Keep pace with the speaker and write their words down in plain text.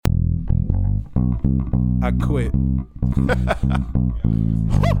I quit.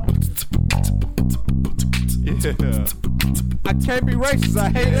 Yeah. I can't be racist. I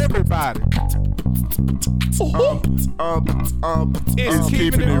hate everybody. It's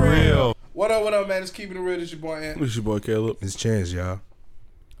keeping it real. What up, man? It's Keeping It Real. It's your boy Ant. It's your boy Caleb. It's Chance, y'all.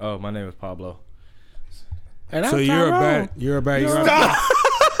 Oh, my name is Pablo. And So you're a bad. Stop!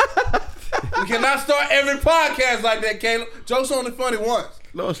 We cannot start every podcast like that, Caleb. Jokes only funny once.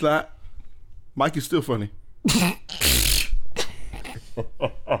 No, it's not. Mike is still funny.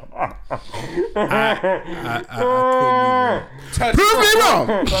 I Touchy. Prove me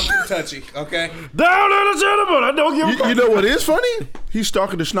wrong. Fucking touchy, okay? Down in the gentleman. I don't give You know what is funny? He's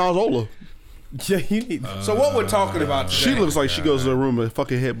stalking the Schnauzola. Yeah, you need. So what we're talking about today? She looks like she goes to the room and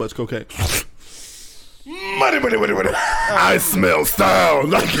fucking headbutts cocaine. Money. I smell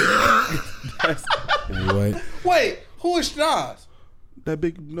sound. What? Wait, who is Schnoz? That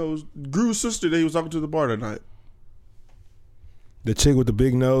big nose Gru's sister that he was talking to the bar that night. The chick with the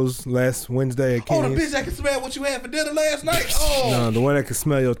big nose last Wednesday at Oh, the Kenny's? bitch that can smell what you had for dinner last night? Oh, No, the one that can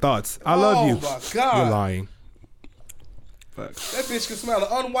smell your thoughts. I love you. Oh, my God. You're lying. Facts. that bitch can smell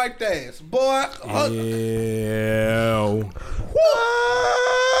an unwiped ass. Boy. Ew.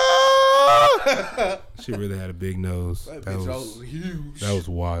 She really had a big nose. That That bitch was huge. that was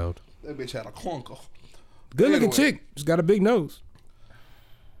wild. That bitch had a clunker. Good looking Anyway. chick. She's got a big nose.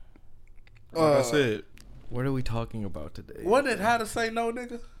 Like I said. What are we talking about today? Wasn't it how to say no,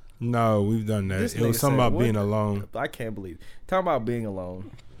 nigga? No, we've done that. This It was nigga something said, about what? being alone. I can't believe it. Talking about being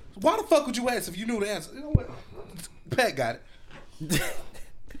alone. Why the fuck would you ask if you knew the answer? You know what? Pat got it.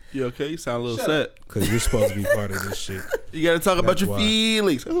 You okay? You sound a little Shut sad. Because you're supposed to be part of this shit. You gotta talk about That's your why.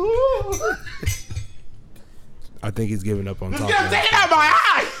 feelings. I think he's giving up on talking. it out my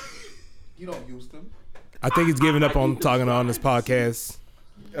eye. You don't use them. I think he's giving up on talking on this podcast.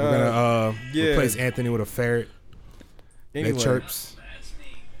 We're gonna yeah. replace Anthony with a ferret Anyway, that chirps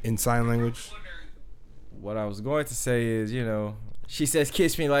in sign language. what I was going to say is, you know, she says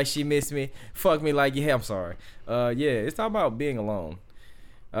kiss me like she missed me, fuck me like yeah, I'm sorry. Yeah, it's all about being alone.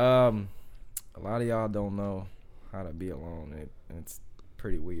 A lot of y'all don't know how to be alone. It's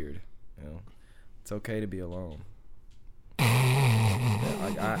pretty weird. You know, it's okay to be alone.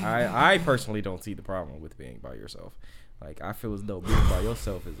 I personally don't see the problem with being by yourself. Like, I feel as though being by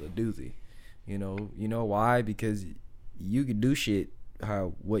yourself is a doozy. You know why? Because you can do shit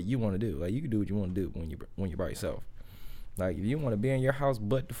what you want to do. Like, you can do what you want to do when you're by yourself. Like, if you want to be in your house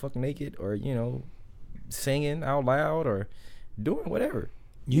butt the fuck naked, or singing out loud, or doing whatever.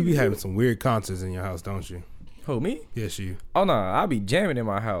 You be having some weird concerts in your house, don't you? Who, me? Yes, you. Oh no, I be jamming in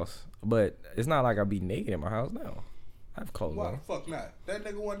my house, but it's not like I be naked in my house. No, I have clothes Why on. the fuck not? That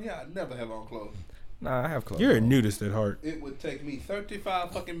nigga wasn't here. I'd never have on clothes. Nah, I have clothes. You're a on. nudist at heart. It would take me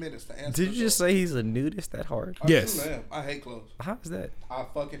 35 fucking minutes to answer. Did you just say he's a nudist that hard? I Yes. truly am. I hate clothes. How is that? I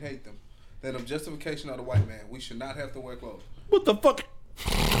fucking hate them. They're the justification of the white man. We should not have to wear clothes. What the fuck?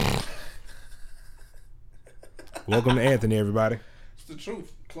 Welcome to Anthony, everybody. It's the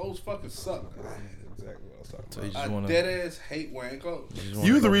truth. Clothes fucking suck. Exactly what I was talking So you I just want dead to. ass hate wearing clothes.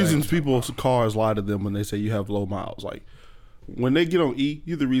 You're the reasons people's cars lie to them when they say you have low miles. Like, when they get on E,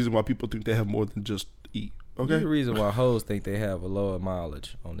 you're the reason why people think they have more than just E. You're Okay? the reason why hoes think they have a lower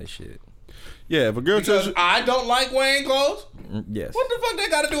mileage on this shit. Yeah, if a girl tells Because you... I don't like wearing clothes? Yes. What the fuck they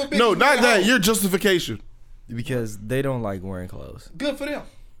got to do with bitches? No, not being that. hoes? Your justification. Because they don't like wearing clothes. Good for them.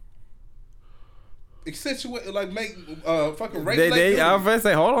 Accentuate, like, make fucking rape. I was going to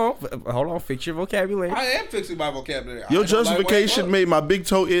say, hold on, fix your vocabulary. I am fixing my vocabulary. Your I don't like wearing justification clothes. made my big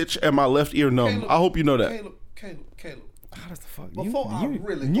toe itch and my left ear numb. Caleb, I hope you know that. Caleb. How does the fuck? Before I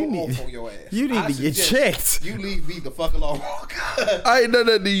really go off on your ass, You need I to get suggest checked. You leave me the fuck alone. I ain't done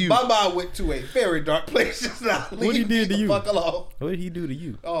that to you. My mind went to a very dark place just now. What he did to you? Fuck alone. What did he do to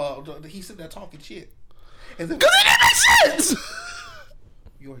you? He sitting there talking shit. And then, Because it didn't make sense.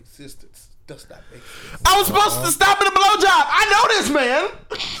 your existence does not make sense. I was supposed to stop at a blowjob. I know this, man.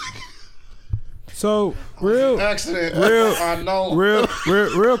 So real Accident. Real- I know.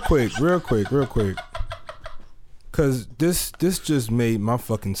 real quick. Cause this just made my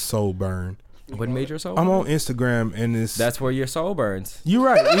fucking soul burn. What made your soul? I'm on Instagram and it's That's where your soul burns. you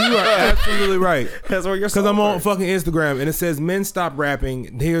right. You are absolutely right. That's where your soul Because I'm on burns. fucking Instagram and it says men stop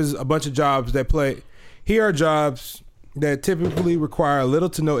rapping. Here's a bunch of jobs that play. Here are jobs that typically require little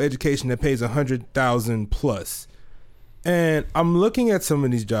to no education that pays $100,000 plus. And I'm looking at some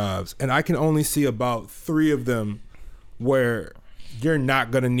of these jobs and I can only see about 3 of them where you're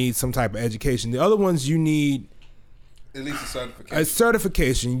not gonna need some type of education. The other ones you need At least a certification. A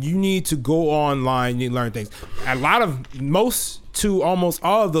certification. You need to go online. You need to learn things. Most to almost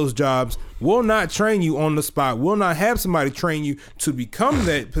all of those jobs will not train you on the spot. Will not have somebody train you to become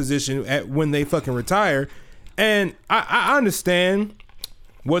that position when they fucking retire. And I understand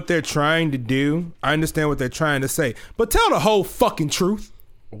what they're trying to do. I understand what they're trying to say. But tell the whole fucking truth.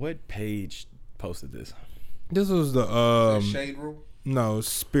 What page posted this? This was the Shade Room. no,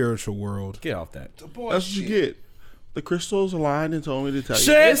 Spiritual World. Get off that. The boy That's what you get. The crystals aligned and told me to tell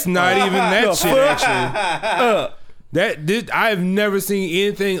you. It's not even that shit actually. I've never seen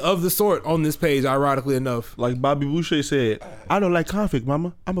anything of the sort on this page, ironically enough. Like Bobby Boucher said, I don't like conflict,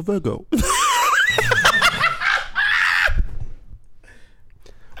 mama. I'm a Virgo.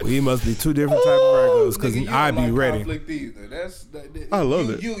 We must be two different type of Virgos because Nigga, you I don't be like ready. conflict either. I love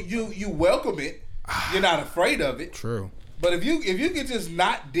it. You welcome it. You're not afraid of it. True. But if you can just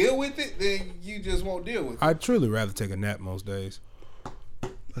not deal with it, then you just won't deal with it. I'd truly rather take a nap most days.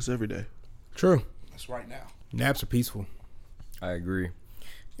 That's every day. True. That's right now. Naps are peaceful. I agree.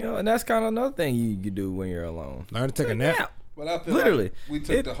 You know, and that's kind of another thing you do when you're alone. Learn to take a nap. But I feel Literally. like we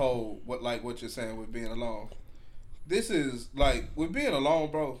took the whole what you're saying with being alone. This is like with being alone,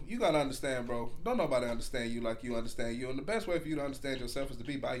 bro. You gotta understand, bro. Don't nobody understand you like you understand you. And the best way for you to understand yourself is to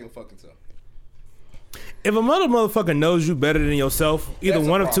be by your fucking self. If a motherfucker knows you better than yourself, either That's a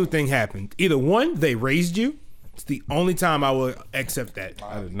one of two problem. things happened. Either one, they raised you. It's the only time I will accept that.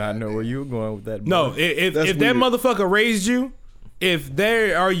 I did not know where you were going with that. No, boy. if That's that weird. motherfucker raised you, if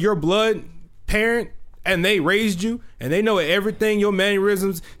they are your blood parent and they raised you and they know everything, your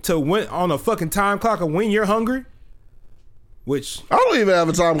mannerisms to when on a fucking time clock of when you're hungry, which I don't even have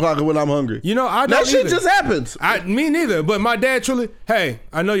a time clock when I'm hungry. you know I That don't shit either. just happens. Me neither. But my dad truly, hey,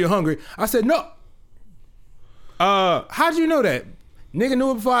 I know you're hungry. I said no. How'd you know that? Nigga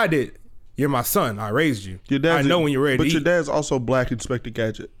knew it before I did. You're my son. I raised you. Your dad's I know when you're ready But to your eat. dad's also Black Inspector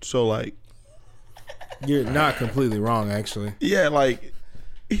Gadget. So like, You're not completely wrong, actually. yeah, like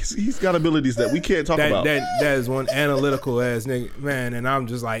he's got abilities that we can't talk about. That is one analytical ass nigga, man. And I'm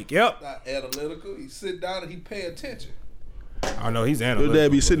just like, yep. Not analytical. He sit down and he pay attention. I know he's Your analytical.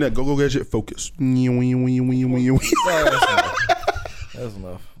 dad be sitting there, go Gadget, focus. That's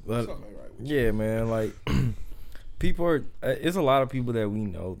enough. But, Something ain't right with yeah, man. Like people are. It's a lot of people that we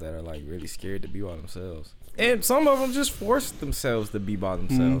know that are like really scared to be by themselves, and some of them just force themselves to be by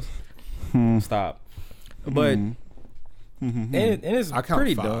themselves. Stop. But and it's I count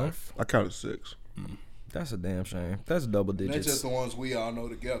pretty 5. dumb. I counted 6. That's a damn shame. That's double That's digits. just the ones we all know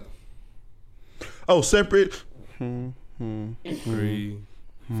together. Oh, separate. 3,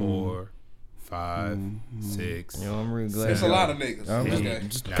 4, 5, 6. You know, I'm really glad. It's a lot of niggas. I'm Okay.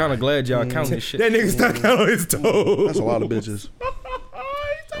 just kind of glad y'all counting this shit. That nigga stuck out on his toes. That's a lot of bitches.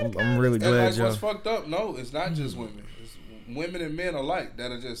 I'm really And glad like y'all. what's fucked up? No, it's not just women. It's women and men alike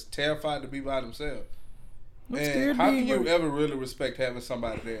that are just terrified to be by themselves. I'm And scared how can being you by- ever really respect having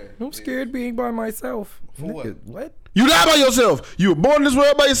somebody there? I'm scared being by myself. For what? Nigga, what? You die by yourself. You were born in this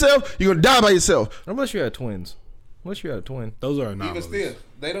world by yourself. You're gonna die by yourself. Unless you had twins. Unless you had a twin. Those are Even anomalies. still,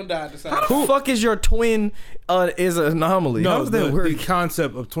 they don't die at the same How time. the fuck is your twin is an anomaly? How No, does that the work?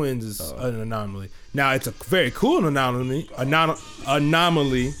 concept of twins is an anomaly. Now, it's a very cool anomaly.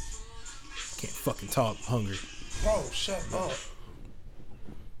 Anomaly. Can't fucking talk. I'm hungry. Bro, shut up.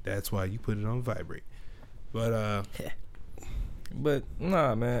 That's why you put it on vibrate. But But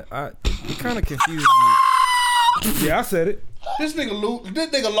nah, man, it kind of confuses me. yeah, I said it. This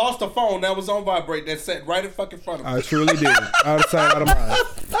nigga lost a phone that was on vibrate that sat right in fucking front of him. I truly did. Out of sight, out of mind.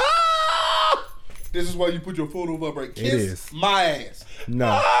 This is why you put your phone on vibrate. Kiss is. my ass.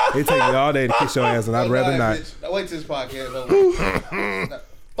 No, it take me all day to kiss your ass, and I'd rather not. Bitch. Now wait till this podcast over.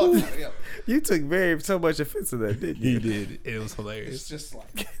 Fuck out of here. You took so much offense to that, didn't He you? did. It was It's hilarious. just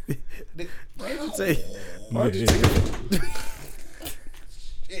like Say, why don't you Yeah. take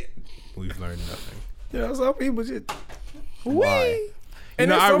shit. We've learned nothing. You know, some people just. Why? You And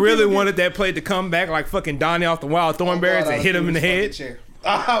know, then I some really people wanted that plate to come back like fucking Donnie off the Wild Thornberries and hit him in the head.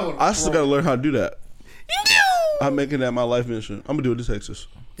 I still gotta learn how to do that. I'm making that my life mission. I'm gonna do it to Texas.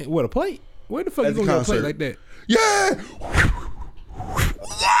 What, a plate? Where the fuck At you the gonna get a plate concert. like that? Yeah.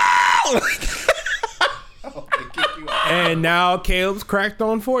 And now Caleb's cracked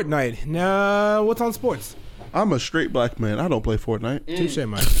on Fortnite. Now, what's on sports? I'm a straight black man. I don't play Fortnite. Touche,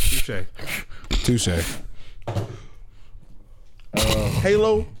 Mike. Touche. Touche.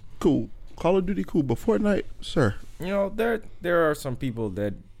 Halo, cool. Call of Duty, cool. But Fortnite, sir. You know, there are some people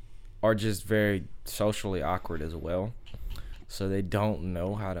that are just very socially awkward as well, so they don't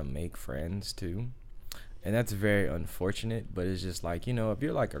know how to make friends too, and that's very unfortunate. But it's just like, you know, if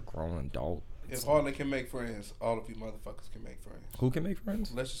you're like a grown adult, If Harlan can make friends, all of you motherfuckers can make friends. Who can make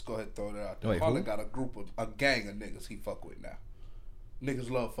friends? Let's just go ahead and throw that out there. Wait, Harlan who? got a gang of niggas he fuck with now. Niggas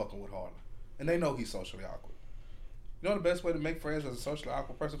love fucking with Harlan. And they know he's socially awkward. You know the best way to make friends as a socially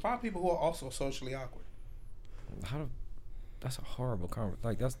awkward person? Find people who are also socially awkward. That's a horrible conversation.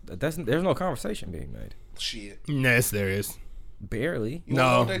 Like that's there's no conversation being made. Shit. Yes, there is. Barely. You wanna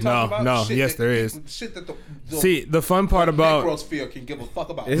know what they talking about? No. Shit Yes, there is. Shit that See, the fun part about necrosphere can give a fuck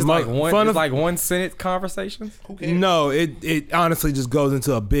about. It's My- like one. fun It's of- like 1 sentence conversations. Who cares? no, it honestly just goes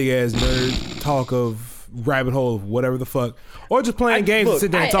into a big ass nerd talk of rabbit hole of whatever the fuck, or just playing games and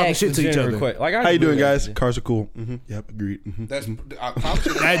sit there and talking shit to each other. Like, How you doing, guys? Cars are cool. Yep, agreed. That's I promise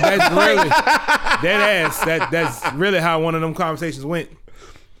you. That's really that's really how one of them conversations went.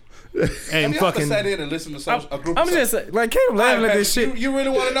 And Have you fucking ever sat in and listened to a group I'm of just like Caleb laughing at this shit. You really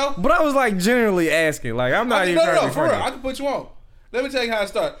want to know? But I was like generally asking. Like I'm not even trying to be for real. funny. I can put you on. Let me tell you how it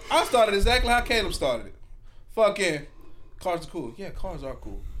started. I started exactly how Caleb started it. Fucking cars are cool. Yeah, cars are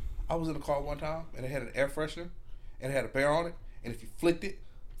cool. I was in a car one time and it had an air freshener and it had a bear on it. And if you flicked it,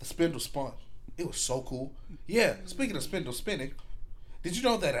 the spindle spun. It was so cool. Yeah, speaking of spindle spinning, did you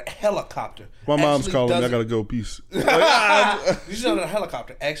know that a helicopter My mom's actually calling me. I doesn't- gotta go. Peace. Did you know that a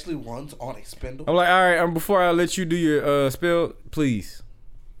helicopter actually runs on a spindle? I'm like, all right. Before I let you do your spill, please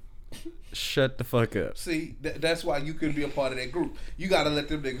shut the fuck up. See, that's why you couldn't be a part of that group. You got to let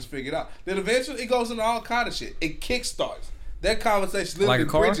them niggas figure it out. Then eventually it goes into all kind of shit. It kickstarts. That conversation literally Like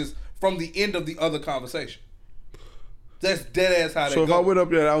a car? bridges from the end of the other conversation. That's dead ass how that So if goes. I went up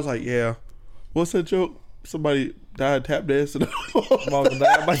there and I was like, yeah, what's that joke? Somebody died tap dancing.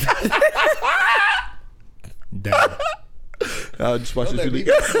 damn. I just watched Don't this let me really. be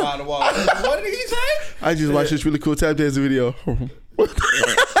behind the wall. What did he say? I just watched this really cool tap dancing video.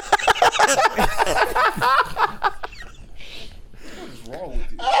 What is wrong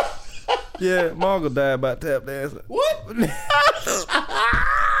with you? Yeah, Mongo died about tap dancing. What?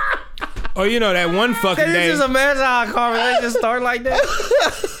 Oh, you know that one fucking Can you day. just imagine how a conversation start like that?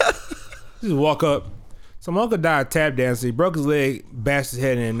 Just walk up. Some uncle died tap dancing. He broke his leg, bashed his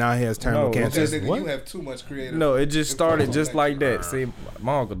head in, and now he has terminal No, cancer. Okay, nigga, What? you have too much creative. No, it just started influence just on like that. that. See,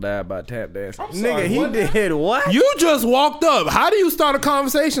 my uncle died about tap dancing. I'm sorry, Nigga, he what? did what? You just walked up. How do you start a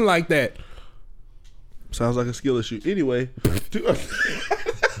conversation like that? Sounds like a skill issue. Anyway,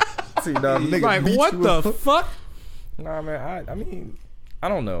 See, dog, nigga Like, beat what you the up. fuck? Nah, man. I mean, I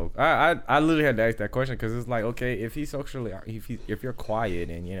don't know. I literally had to ask that question because it's like, okay, if he's socially, if you're quiet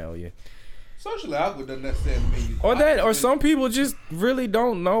and you know you, Socially awkward doesn't necessarily mean you or that, or quiet. some people just really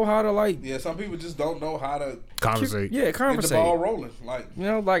don't know how to like, Yeah, some people just don't know how to Conversate. yeah, get the ball conversate. rolling. Like, You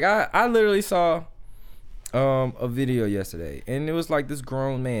know, like I literally saw a video yesterday, and it was like this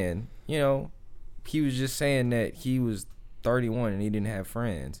grown man. You know, he was just saying that he was 31 and he didn't have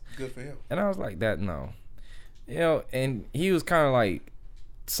friends. good for him. And I was like, that no. You know, and he was kind of like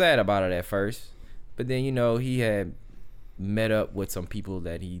sad about it at first. But then, you know, he had met up with some people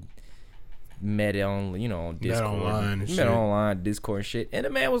that he met on, you know, on Discord. online and Met shit. online, Discord and shit. And the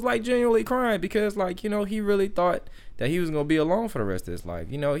man was like genuinely crying because, like, you know, he really thought that he was going to be alone for the rest of his life.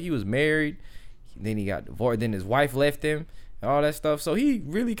 You know, he was married. Then he got divorced. Then his wife left him. And all that stuff. So he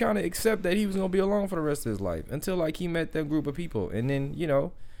really kind of accepted that he was going to be alone for the rest of his life until, like, he met that group of people. And then, you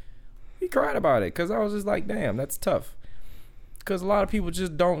know, he cried about it because I was just like, damn, that's tough. Because a lot of people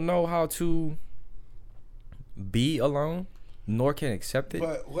just don't know how to be alone, nor can accept it.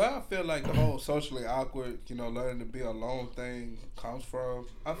 But where I feel like the whole socially awkward, you know, learning to be alone thing comes from,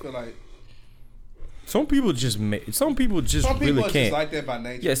 I feel like Some people just some people really are just can't. like that by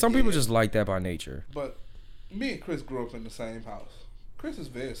nature. Yeah, some people just like that by nature. But me and Chris grew up in the same house. Chris is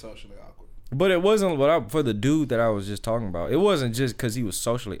very socially awkward. But it wasn't for the dude that I was just talking about. It wasn't just because he was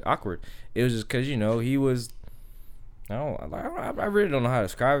socially awkward. It was just because, you know, he was. I really don't know how to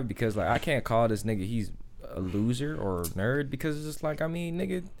describe it because, like, I can't call this nigga he's a loser or a nerd because it's just like, I mean,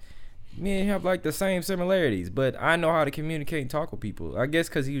 nigga, me and him have like the same similarities, but I know how to communicate and talk with people. I guess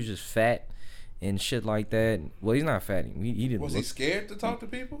because he was just fat and shit like that. Well, he's not fat. He didn't. Was he scared to talk to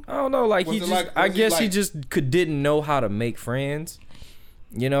people? I don't know. Like Was he it just. like- I was he guess he like- just didn't know how to make friends.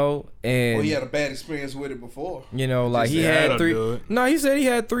 You know, and Or he had a bad experience with it before? you know, like he said, had "That'll three. do it." No, he said he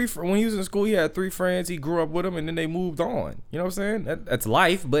had three. When he was in school, he had 3 friends. He grew up with them, and then they moved on. You know what I'm saying? That's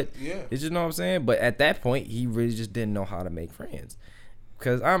life, but Yeah. it's just know what I'm saying. But at that point, he really just didn't know how to make friends.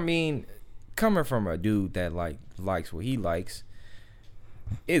 Because I mean, coming from a dude that likes what he likes,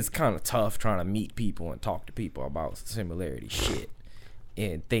 it's kind of tough trying to meet people and talk to people about similarity shit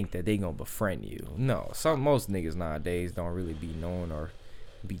and think that they gonna befriend you. No, most niggas nowadays don't really be knowing or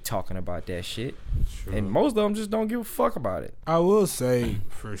be talking about that shit, and most of them just don't give a fuck about it. I will say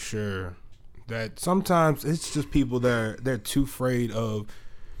for sure that sometimes it's just people that they're too afraid of.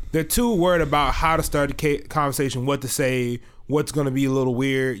 They're too worried about how to start the conversation, what to say, what's gonna be a little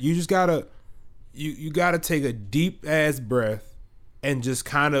weird. You just gotta you gotta take a deep ass breath and just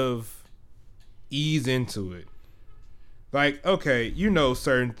kind of ease into it. Like, okay, you know,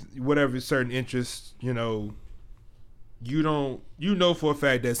 certain interests, you know for a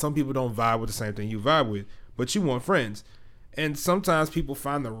fact that some people don't vibe with the same thing you vibe with, but you want friends. And sometimes people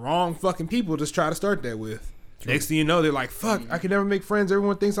find the wrong fucking people to try to start that with. True. Next thing you know, they're like, fuck, I can never make friends.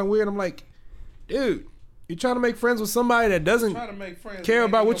 Everyone thinks I'm weird. I'm like, dude, you're trying to make friends with somebody that doesn't care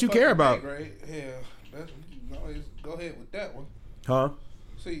about what you care about. Yeah, go ahead with that one. Huh?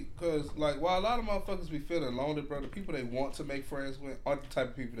 See, because, like, while a lot of motherfuckers be feeling lonely, bro, the people they want to make friends with aren't the type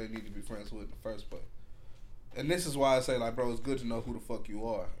of people they need to be friends with in the first place. And this is why I say, like, bro, it's good to know who the fuck you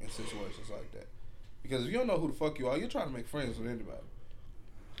are in situations like that. Because if you don't know who the fuck you are, you're trying to make friends with anybody.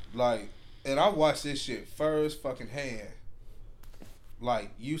 Like, and I watched this shit first fucking hand.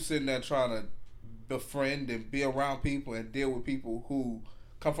 Like, you sitting there trying to befriend and be around people and deal with people who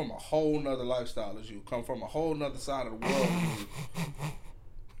come from a whole nother lifestyle as you, come from a whole nother side of the world as you.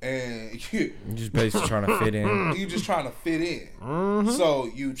 And you're just basically trying to fit in. You just trying to fit in. Mm-hmm. So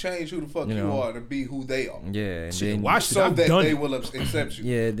you change who the fuck you are to be who they are. Yeah. And then so that they will accept you.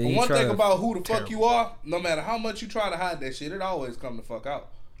 Yeah. But one thing about who the fuck you are, no matter how much you try to hide that shit, it always come the fuck out.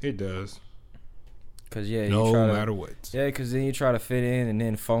 It does. Cause yeah, no matter what. Yeah, cause then you try to fit in, and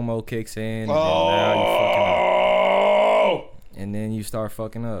then FOMO kicks in, and now you fucking up. And then you start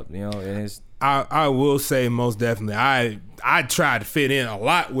fucking up, you know. And it's I will say most definitely, I tried to fit in a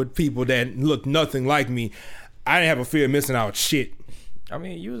lot with people that looked nothing like me. I didn't have a fear of missing out shit. I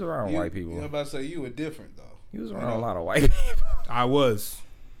mean, you was around white people. You about to say you were different though. You was around a lot of white people. I was.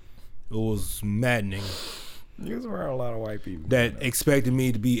 It was maddening. You was around a lot of white people that expected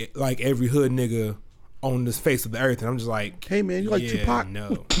me to be like every hood nigga on this face of the earth, and I'm just like, hey man, you like Tupac?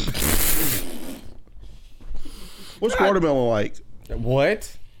 No. What's Watermelon like?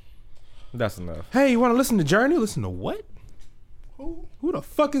 What? That's enough. Hey, you want to listen to Journey? Listen to what? Who the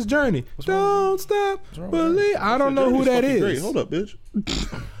fuck is Journey? Don't stop believe. I don't know who that is. Great. Hold up, bitch.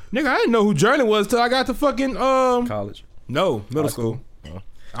 Nigga, I didn't know who Journey was till I got to fucking college. No, middle school.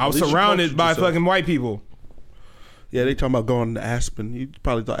 I was surrounded by fucking white people. Yeah, they talking about going to Aspen. You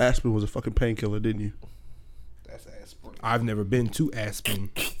probably thought Aspen was a fucking painkiller, didn't you? That's Aspen. I've never been to Aspen.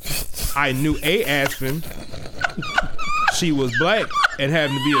 I knew a Aspen. She was black and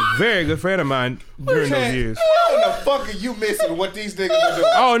happened to be a very good friend of mine during those years. What the fuck are you missing what these niggas are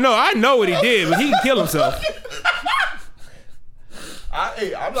doing? Oh, no, I know what he did, but he can kill himself.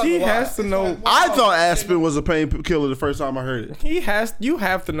 I'm not he has to know. I thought Aspen was a painkiller the first time I heard it. You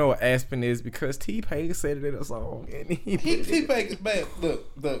have to know what Aspen is because T-Pain said it in a song. And T-Pain, man,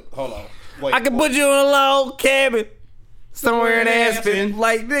 look, hold on. Wait, I can put you in a log cabin somewhere in Aspen.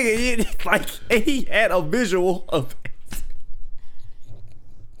 Like, nigga, like, he had a visual of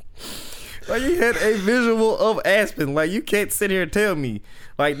like, he had a visual of Aspen. Like, you can't sit here and tell me.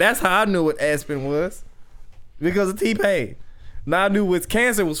 Like, that's how I knew what Aspen was. Because of T-Pain. Now I knew what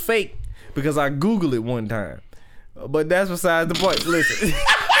cancer was fake because I Googled it one time. But that's besides the point. Listen.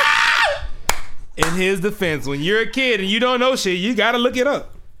 In his defense, when you're a kid and you don't know shit, you gotta look it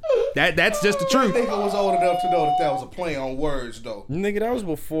up. That's just the truth. I think I was old enough to know that was a play on words, though. Nigga, that was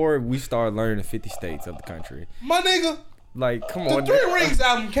before we started learning the 50 states of the country. My nigga. Like, come the on. The 3 Rings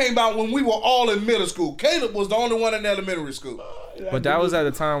album came out when we were all in middle school. Caleb was the only one in elementary school. But that was at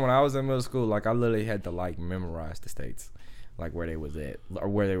the time when I was in middle school. Like, I literally had to, like, memorize the states. Like, where they was at. Or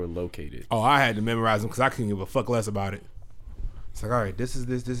where they were located. Oh, I had to memorize them because I couldn't give a fuck less about it. It's like, all right, this is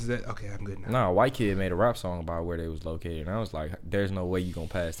this is that. Okay, I'm good now. Nah, a white kid made a rap song about where they was located. And I was like, there's no way you gonna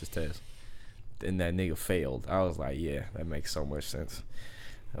pass this test. And that nigga failed. I was like, yeah, that makes so much sense.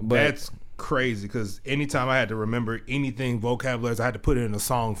 But that's crazy because anytime I had to remember anything vocabularies, I had to put it in a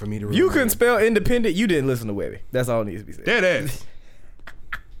song for me to remember. You couldn't spell independent, you didn't listen to Webby. That's all it needs to be said. Dead ass.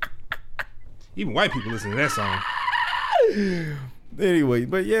 Even white people listen to that song. Anyway,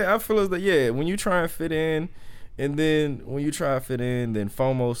 but yeah, I feel as that, yeah, when you try and fit in, and then when you try to fit in, then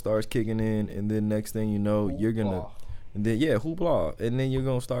FOMO starts kicking in, and then next thing you know, you're gonna, and then hoopla, and then you're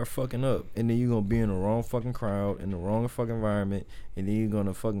gonna start fucking up, and then you're gonna be in the wrong fucking crowd, in the wrong fucking environment, and then you're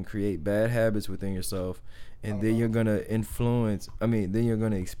gonna fucking create bad habits within yourself, and then you're gonna then you're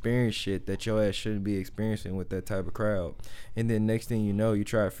gonna experience shit that your ass shouldn't be experiencing with that type of crowd, and then next thing you know, you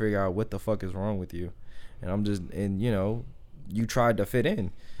try to figure out what the fuck is wrong with you, and you know, you tried to fit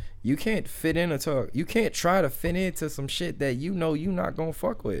in. You can't fit in you can't try to fit into some shit that you know you not gonna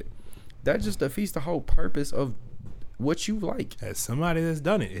fuck with. That just defeats the whole purpose of what you like. As somebody that's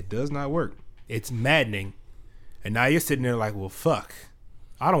done it, it does not work. it's maddening. And now you're sitting there like, well, fuck.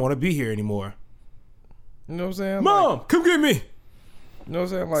 I don't want to be here anymore. You know what I'm saying? Mom, Like, come get me. you know what I'm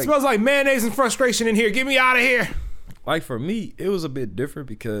saying? Like, Smells like mayonnaise and frustration in here. Get me out of here. like for me, it was a bit different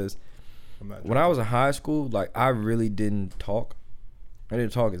because when I was in high school, like I really didn't talk. I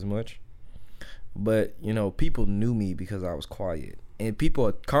didn't talk as much. But, you know, people knew me because I was quiet. And people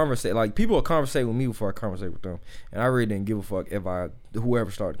would conversate with me before I conversate with them. And I really didn't give a fuck if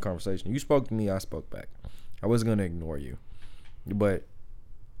whoever started the conversation. You spoke to me, I spoke back. I wasn't going to ignore you. But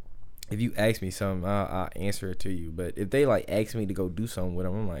if you ask me something, I'll answer it to you. But if they, like, ask me to go do something with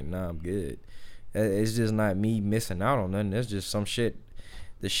them, I'm like, nah, I'm good. It's just not me missing out on nothing. That's just some shit.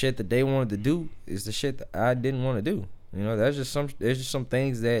 The shit that they wanted to do is the shit that I didn't want to do. You know, there's just some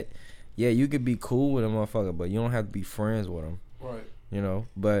things that, yeah, you could be cool with a motherfucker, but you don't have to be friends with them. Right. You know,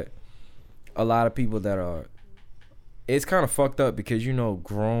 but a lot of people that are, it's kind of fucked up because, you know,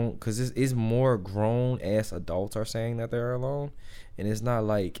 because it's more grown ass adults are saying that they're alone, and it's not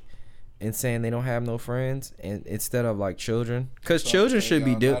like, and saying they don't have no friends, and instead of like children, because children should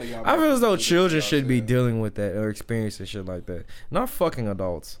be dealing. I feel as though children should be dealing with that or experiencing shit like that, not fucking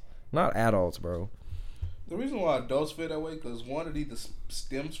adults, not adults, bro. The reason why adults feel that way because one, it either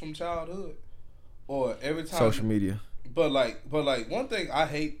stems from childhood, or every time Social media. But like one thing I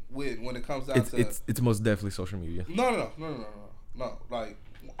hate when it comes down to it's most definitely social media. No. Like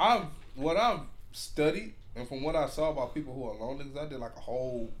what I've studied and from what I saw about people who are lonely, because I did like a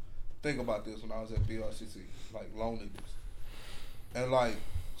whole thing about this when I was at BRCC, like loneliness, and like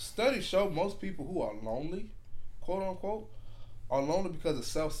studies show most people who are lonely, quote unquote, are lonely because of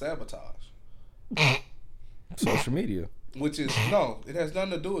self-sabotage. Social media. Which is, no, it has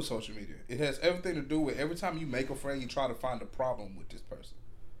nothing to do with social media. It has everything to do with every time you make a friend, you try to find a problem with this person.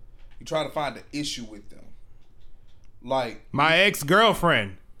 You try to find an issue with them. Like, My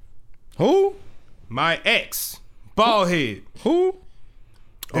ex-girlfriend. Who? My ex. Bald head. Who?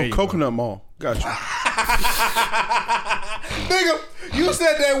 There Oh, you Coconut Mall. Got you. nigga, you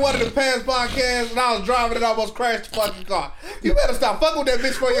said that in one of the past podcasts and I was driving and I almost crashed the fucking car. You better stop fucking with that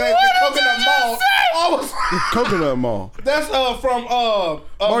bitch before you ain't Coconut Mall. Almost. Coconut Mall. That's from Mario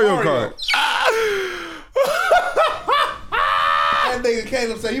Kart. That nigga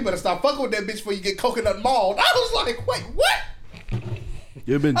came and said, you better stop fucking with that bitch before you get Coconut Mall. I was like, wait, what?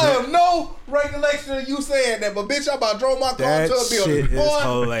 You've been I have no recollection of you saying that, but bitch, I about drove my car That to a building. shit is Boy,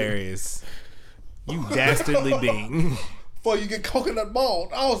 hilarious. You dastardly being. before you get Coconut Mall.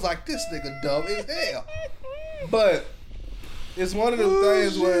 I was like, this nigga dumb as hell. But it's one of them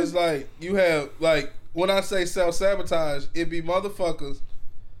things where it's like, you have, like, when I say self-sabotage, it be motherfuckers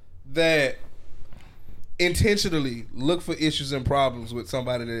that intentionally look for issues and problems with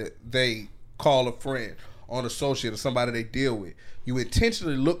somebody that they call a friend or an associate or somebody they deal with. You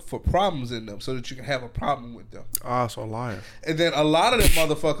intentionally look for problems in them so that you can have a problem with them. Ah, so a liar. And then a lot of them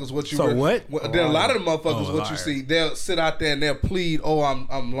motherfuckers, what you So what? Then a lot of them motherfuckers, Oh, a what you liar. see, they'll sit out there and they'll plead, "Oh,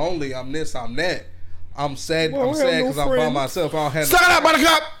 I'm lonely, I'm this, I'm that, I'm sad, Well, I'm we sad have no because I'm by friends." myself. I don't have." Suck it up,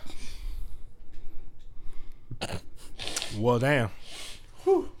 buttercup! Well, damn.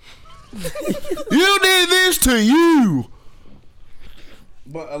 You did this to you.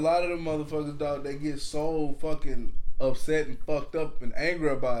 But a lot of them motherfuckers, dog, they get so fucking upset and fucked up and angry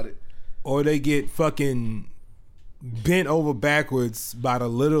about it. Or they get fucking bent over backwards by the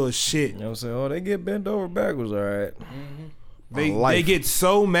littlest shit. You know what I'm saying? Oh, they get bent over backwards, all right. They get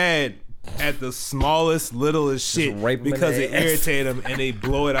so mad at the smallest, littlest shit rape 'em in because the it ass. irritates them and they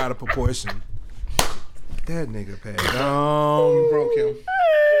blow it out of proportion. That nigga Pat. You broke him.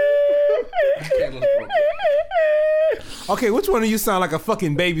 Caleb broke him. Okay, which one of you sound like a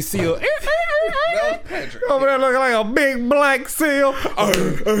fucking baby seal? That was Patrick. Over there looking like a big black seal.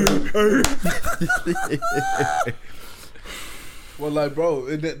 Well, like,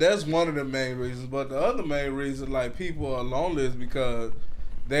 bro, that's one of the main reasons. But the other main reason, like, people are lonely is because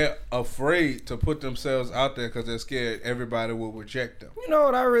they're afraid to put themselves out there because they're scared everybody will reject them. You know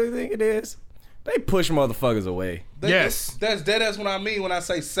what I really think it is? They push motherfuckers away. Yes. That's what I mean when I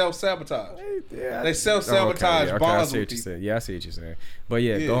say self-sabotage. Yeah, They self-sabotage I bonds see with what you're people. saying. Yeah, I see what you're saying. But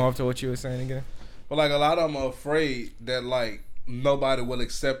yeah, go off to what you were saying again. But, like, a lot of them are afraid that, like, nobody will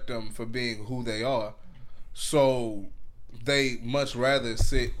accept them for being who they are. So they much rather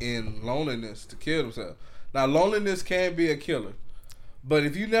sit in loneliness to kill themselves. Now, loneliness can be a killer. But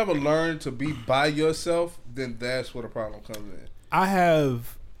if you never learn to be by yourself, then that's where the problem comes in. I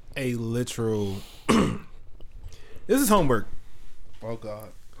have a literal. This is homework. Oh, God.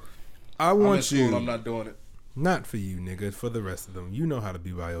 I I'm in want school, you. I'm not doing it. Not for you, nigga. For the rest of them. You know how to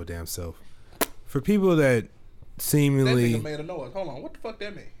be by your damn self. For people that That seemingly. nigga made a noise. Hold on. What the fuck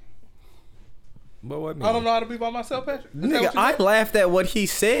that mean? But what mean? I don't know how to be by myself, Patrick. Is that Nigga, what you I said? laughed at what he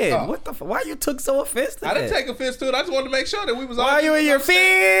said. Oh. What the? Why you took so offense to I that? didn't take offense to it. I just wanted to make sure that we was all. Why you in your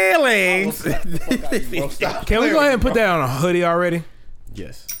feelings? Stop. Can we go ahead and put that on a hoodie already?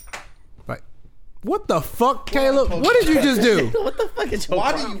 Yes. Like, what the fuck, Caleb? What did you just do? What the fuck is your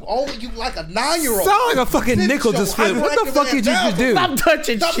Why do problem? you like a 9-year-old? Sound like a fucking Sit nickel your just flipped. What the fuck did you just do? Stop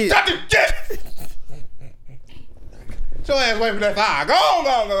touching Stop shit. touching shit. Show ass away from that fire. Go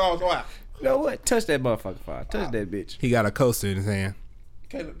on. Go out. You know what? Touch that motherfucker fire. Touch that bitch. He got a coaster in his hand.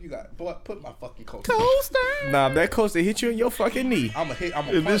 Caleb, you got it. Boy, put my fucking coat. Nah, that coaster hit you in your fucking knee. I'm a hit. I'm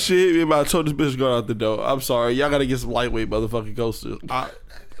a If this punch. shit hit me, I told this bitch going out the door. I'm sorry. Y'all gotta get some lightweight motherfucking coasters. That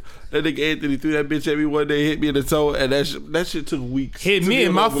nigga Anthony threw that bitch at me one day, hit me in the toe, and that shit took weeks. Hit to me get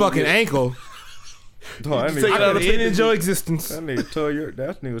in my over fucking with. ankle. Oh, that Take nigga, it out of I ended your existence. that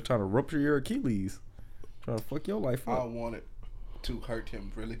nigga was trying to rupture your Achilles. Trying to fuck your life I up. wanted to hurt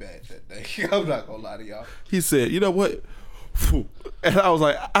him really bad that day. I'm not gonna lie to y'all. He said, "You know what?" And I was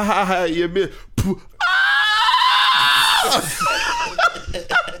like, you admit.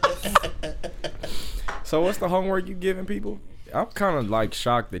 So what's the homework you giving people? I'm kind of like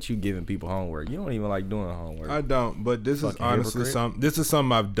shocked that you giving people homework. You don't even like doing homework. I don't, but this is Fucking honestly hypocrite. this is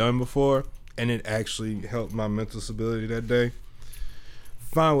something I've done before, and it actually helped my mental stability that day.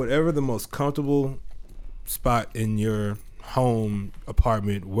 Find whatever the most comfortable spot in your home,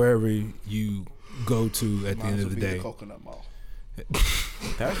 apartment, wherever you go to at the end of the day. Coconut Mall.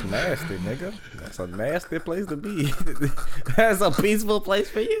 That's nasty, nigga. That's a nasty place to be. That's a peaceful place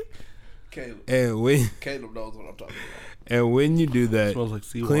for you. Caleb And knows what I'm talking about. when you do that, Smells like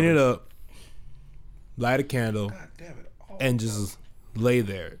seawater. clean it up, light a candle, God damn it. Oh, and just lay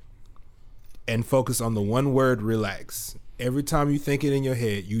there and focus on the one word relax. Every time you think it in your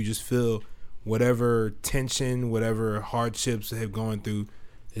head, you just feel whatever tension, whatever hardships that have gone through,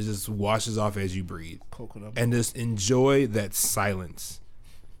 it just washes off as you breathe. coconut. And just enjoy that silence.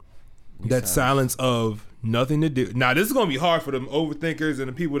 That silence of nothing to do. Now, this is going to be hard for them overthinkers and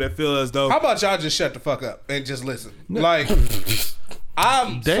the people that feel as though How about y'all just shut the fuck up and just listen? Like,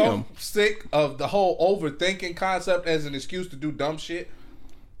 I'm Damn. so sick of the whole overthinking concept as an excuse to do dumb shit.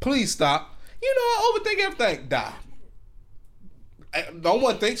 Please stop. You know, I overthink everything. Die. No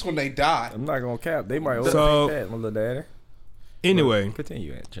one thinks when they die. I'm not gonna cap. They might overthink So- that, my little daddy. anyway,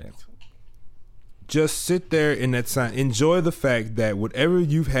 Continue, Aunt Chance. just sit there in that silence. Enjoy the fact that whatever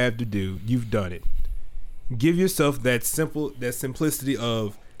you've had to do, you've done it. Give yourself that simplicity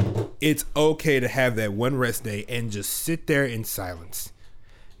of it's okay to have that one rest day and just sit there in silence.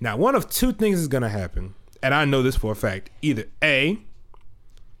 Now, one of two things is going to happen, and I know this for a fact. Either A,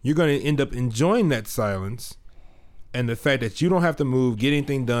 you're going to end up enjoying that silence and the fact that you don't have to move, get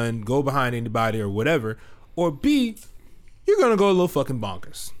anything done, go behind anybody or whatever, or B, you're going to go a little fucking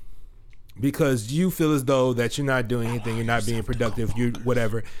bonkers because you feel as though that you're not doing anything, you're not being productive, you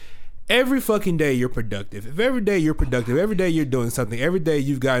whatever. Every fucking day you're productive. If every day you're productive, every day you're doing something, every day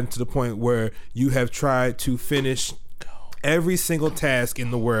you've gotten to the point where you have tried to finish every single task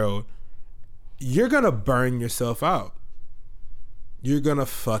in the world, you're gonna burn yourself out. You're gonna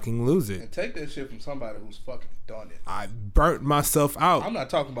fucking lose it. And take that shit from somebody who's fucking done it. I burnt myself out. I'm not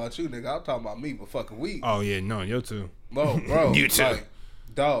talking about you, nigga. I'm talking about me, but fucking we. Oh yeah, no, you too. Bro. You too. Like,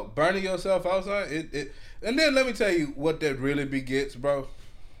 dog, burning yourself outside, it and then let me tell you what that really begets, bro.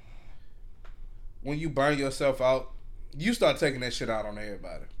 When you burn yourself out, you start taking that shit out on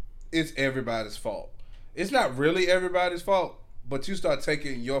everybody. It's everybody's fault. It's not really everybody's fault, but you start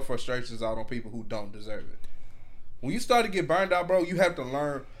taking your frustrations out on people who don't deserve it. When you start to get burned out, bro, you have to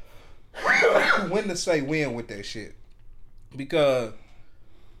learn when to say when with that shit. Because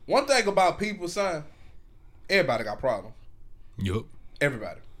one thing about people, son, everybody got problems. Yup.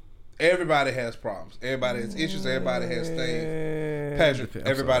 Everybody has problems. Everybody has issues. Everybody has things. Patrick,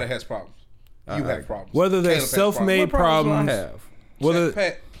 everybody has problems. You have problems. Whether they're Caleb has self-made Problems problems, I have. whether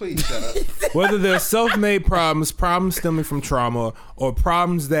Pat, please shut up. whether they're self-made problems stemming from trauma, or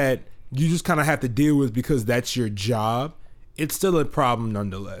problems that you just kind of have to deal with because that's your job, it's still a problem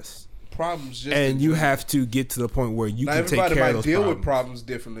nonetheless. Problems just And you have to get to the point where you now, can take everybody care of might those deal problems. with problems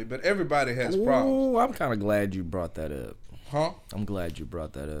differently, but everybody has problems. Ooh, I'm kind of glad you brought that up. Huh? I'm glad you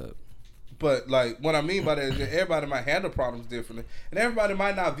brought that up. But like what I mean by that is that everybody might handle problems differently, and everybody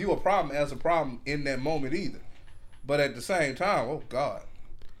might not view a problem as a problem in that moment either. But at the same time, oh God,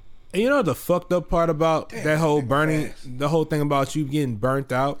 And you know the fucked up part about Damn, that whole nigga burning, fast. the whole thing about you getting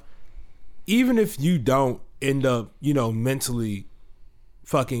burnt out, even if you don't end up, mentally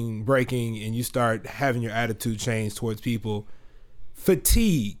fucking breaking and you start having your attitude change towards people,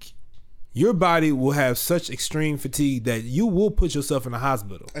 fatigue your body will have such extreme fatigue that you will put yourself in a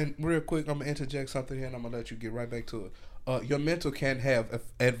hospital. And real quick, I'm gonna interject something here, and I'm gonna let you get right back to it. Your mental can have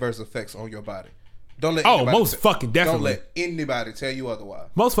adverse effects on your body. Don't let anybody most fucking definitely. Don't let anybody tell you otherwise.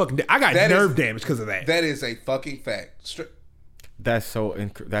 Most fucking. I got That nerve is- damage because of that. That is a fucking fact. That's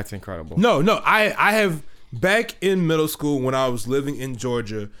that's incredible. No, I have back in middle school when I was living in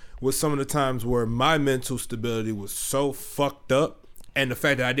Georgia was some of the times where my mental stability was so fucked up, and the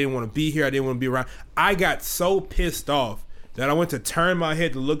fact that I didn't want to be here, I didn't want to be around. I got so pissed off that I went to turn my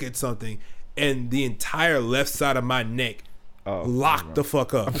head to look at something, and the entire left side of my neck locked the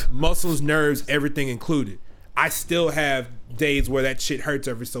fuck up. Muscles, nerves, everything included. I still have days where that shit hurts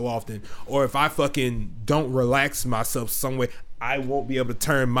every so often, or if I fucking don't relax myself some way, I won't be able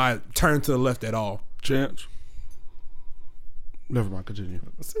to turn to the left at all. Chance. Never mind. Continue.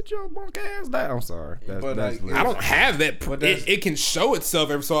 Sit your punk ass down. I'm sorry. That's like, I don't have that. But that's- It can show itself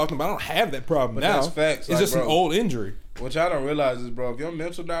every so often, but I don't have that problem But now. that's facts, It's like, just an bro. old injury. What y'all don't realize is, bro, if your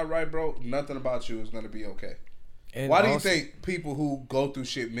mental not right, bro, nothing about you is gonna be okay. And Why do you also- think people who go through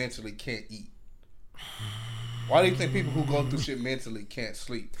shit mentally can't eat? Why do you think people who go through shit mentally can't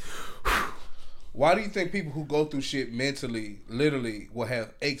sleep? Why do you think people who go through shit mentally literally will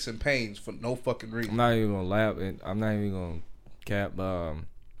have aches and pains for no fucking I'm reason? not even gonna laugh, and I'm not even gonna cap.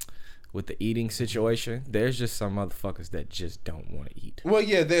 With the eating situation, there's just some motherfuckers that just don't want to eat. Well,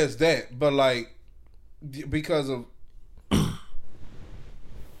 yeah, there's that, but like because of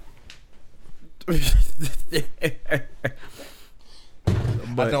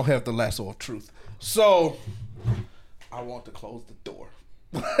I don't have the lasso of truth, so I want to close the door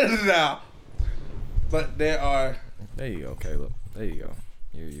now. But there are. There you go, Caleb. There you go.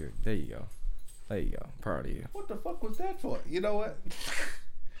 You're there you go. There you go. Proud of you. What the fuck was that for? You know what?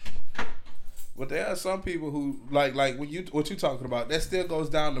 But there are some people who like what you talking about. That still goes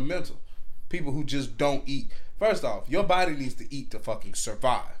down to mental. People who just don't eat. First off, your body needs to eat to fucking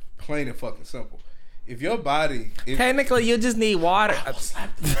survive. Plain and fucking simple. If your body, Technically, you just need water. I will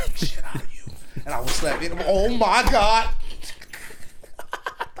slap the fucking shit out of you, and I will slap it. Oh my god!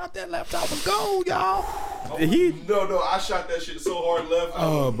 I thought that laptop was gold, y'all. No, I shot that shit so hard left.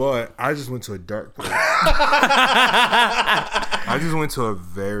 Oh boy, I just went to a dark place. I just went to a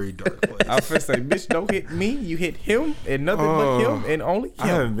very dark place. I was gonna say, bitch, don't hit me. You hit him and nothing but him and only him. I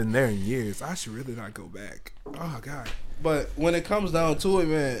haven't been there in years. I should really not go back. Oh god. But when it comes down to it,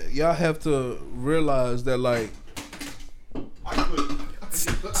 man, y'all have to realize that like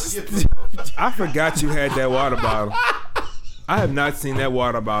I forgot you had that water bottle. I have not seen that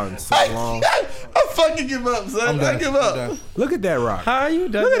water bottle in so long. I fucking give up, son. I give up. Look at that rock. How you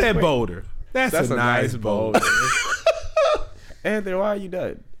done? Look at this that quick? boulder. That's a nice boulder. Anthony, why are you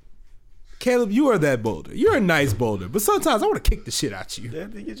done? Caleb, you are that boulder. You're a nice boulder, but sometimes I want to kick the shit out you.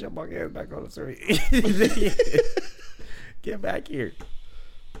 Anthony, get your punk ass back on the street. Get back here.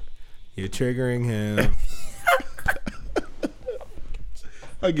 You're triggering him.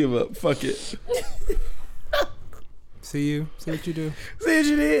 I give up. Fuck it. See you. See what you do. See what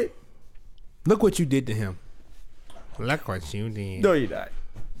you did? Look what you did to him. Look what you did. No, you're not.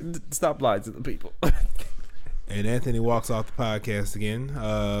 Stop lying to the people. And Anthony walks off the podcast again.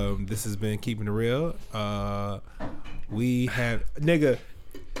 This has been Keeping It Real. We have nigga.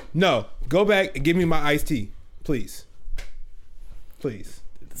 No, go back and give me my iced tea, please. Please.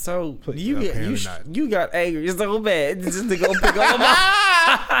 So Please, you apparently not. you got angry so bad just to go pick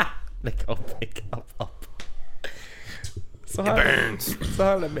up to go pick up. So how, burns. So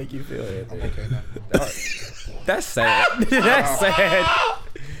how did that make you feel, Anthony? okay now. That's sad. That's sad.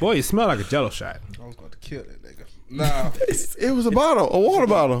 Boy, you smell like a Jello shot. I was going to kill that nigga. Nah. It was a bottle, a water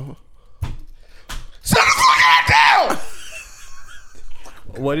bottle. Shut the fuck down!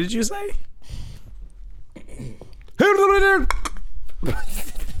 What did you say?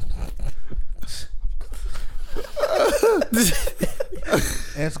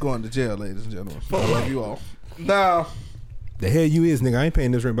 Ant's going to jail, ladies and gentlemen. I love you all. Now, The hell you is, nigga. I ain't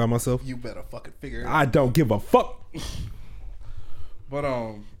paying this rent by myself. you better fucking figure it out. I don't give a fuck.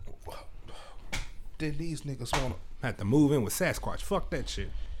 But did these niggas wanna? I have to move in with Sasquatch. Fuck that shit.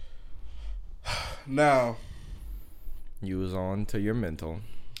 Now, You was on to your mental,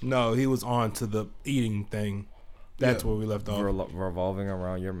 No, he was on to the eating thing. That's Yeah. where we left off. revolving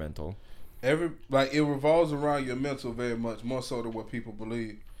around your mental. it revolves around your mental very much, more so than what people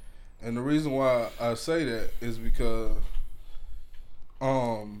believe. And the reason why I say that is because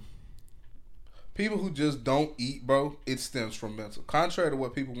people who just don't eat, bro, it stems from mental. Contrary to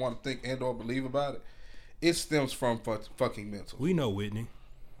what people want to think and or believe about it, it stems from fucking mental. We know Whitney.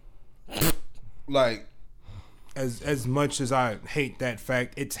 Like, as much as I hate that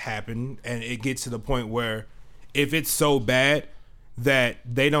fact, it's happened, and it gets to the point where if it's so bad that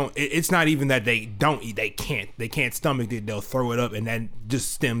they don't, it's not even that they don't eat, they can't stomach it, they'll throw it up, and then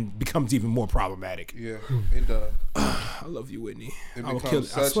just becomes even more problematic. Yeah, it does. I love you, Whitney. It I will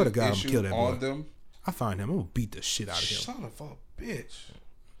becomes kill. I such swear to an God, I'm issue gonna kill that on boy. them. I find him, I'm gonna beat the shit out of him. Son of a bitch.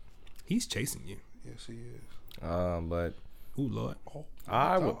 He's chasing you. Yes, he is. But Ooh, Lord, Oh,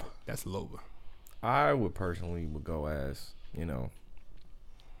 I would, that's Loba. I would personally would go as, you know,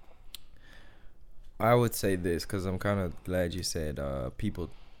 I would say this because I'm kind of glad you said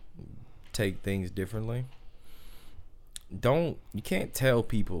people take things differently. You can't tell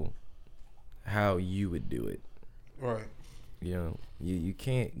people how you would do it. Right. You know, you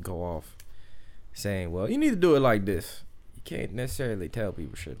can't go off saying, well, you need to do it like this. You can't necessarily tell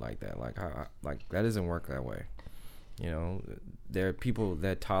people shit like that. Like that doesn't work that way. You know, there are people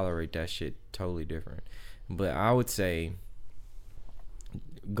that tolerate that shit totally different. But I would say,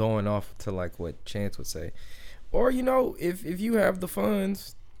 going off to like what Chance would say, or you know, if you have the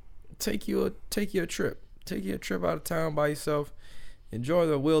funds, take you a trip out of town by yourself, enjoy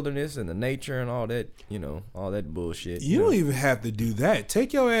the wilderness and the nature and all that, you know, all that bullshit. You don't even have to do that.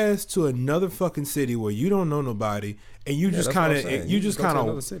 Take your ass to another fucking city where you don't know nobody, and you just kind of,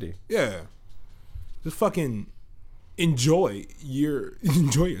 another city. Yeah, just fucking enjoy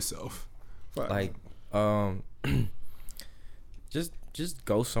yourself. Like, just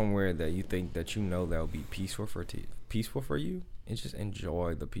go somewhere that you think that you know that'll be peaceful for you, and just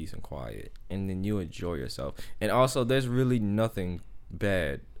enjoy the peace and quiet, and then you enjoy yourself. And also, there's really nothing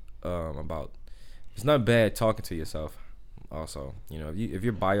bad about. It's not bad talking to yourself. Also, you know, if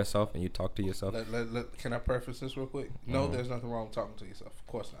you're by yourself and you talk to yourself. Can I preface this real quick? No, there's nothing wrong with talking to yourself. Of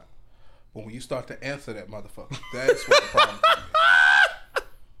course not. But when you start to answer that motherfucker, that's what the problem is.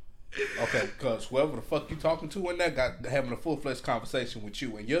 Okay, because whoever the fuck you talking to in there got having a full-fledged conversation with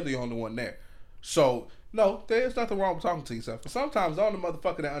you, and you're the only one there. So, no, there's nothing wrong with talking to yourself. But sometimes the only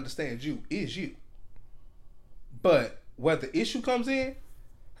motherfucker that understands you is you. But where the issue comes in,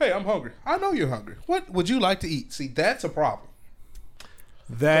 hey, I'm hungry. I know you're hungry. What would you like to eat? See, that's a problem.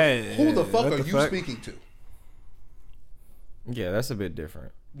 Who the fuck are you speaking to? Yeah, that's a bit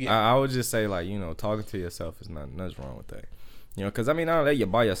different. Yeah. I would just say, like, you know, talking to yourself is nothing wrong with that. You know, because, I mean, I don't let you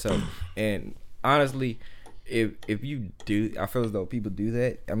by yourself. And honestly, if you do, I feel as though people do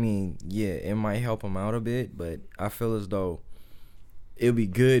that. I mean, yeah, it might help them out a bit, but I feel as though it'll be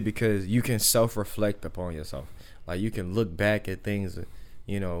good because you can self-reflect upon yourself. Like, you can look back at things,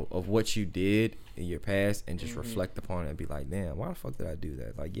 you know, of what you did in your past and just reflect upon it and be like, damn, why the fuck did I do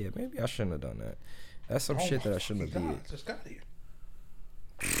that? Like, yeah, maybe I shouldn't have done that. That's some shit that I shouldn't have did. Just got here.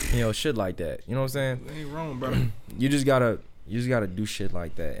 You know, shit like that. You know what I'm saying? Ain't wrong, bro. You just gotta do shit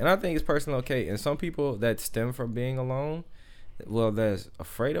like that. And I think it's personally okay. And some people that stem from being alone, well, that's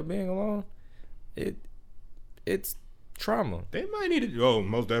afraid of being alone, it's trauma. They might need it. Oh,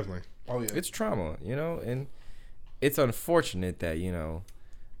 most definitely. Oh, yeah. It's trauma, you know, and it's unfortunate that, you know,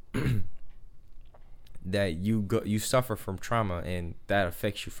 that you suffer from trauma and that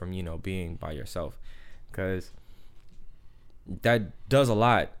affects you from, you know, being by yourself, because that does a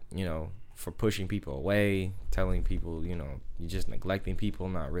lot, you know, for pushing people away, telling people, you know, you're just neglecting people,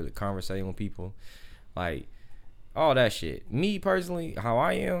 not really conversating with people, like all that shit. Me personally, how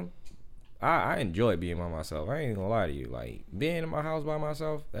I am, I enjoy being by myself. I ain't gonna lie to you, like being in my house by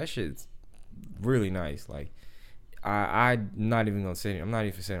myself, that shit's really nice. Like I'm not even gonna sit here. I'm not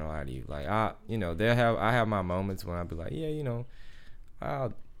even saying a lie to you. Like you know, I have my moments when I'll be like, yeah, you know,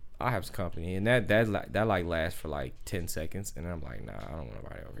 I'll have some company, and that lasts for like 10 seconds, and then I'm like, nah, I don't want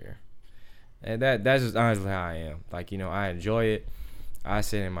nobody over here. And that's just honestly how I am. Like, you know, I enjoy it. I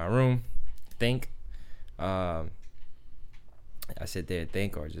sit in my room, think. I sit there and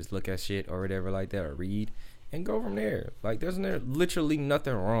think, or just look at shit or whatever like that, or read, and go from there. Like, there's literally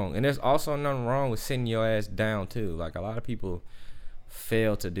nothing wrong, and there's also nothing wrong with sitting your ass down too. Like, a lot of people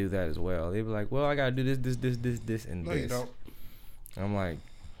fail to do that as well. They be like, well, I gotta do this, and No, this. you don't. I'm like,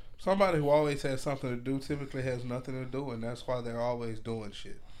 Somebody who always has something to do typically has nothing to do, and that's why they're always doing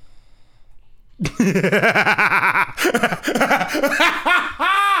shit.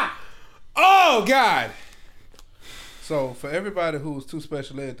 Oh, God. So for everybody who's too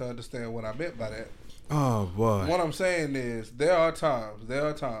special ed to understand what I meant by that, Oh, boy. what I'm saying is there are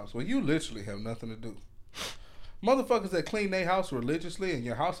times where you literally have nothing to do. Motherfuckers that clean their house religiously and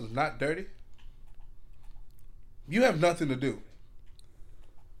your house is not dirty, you have nothing to do.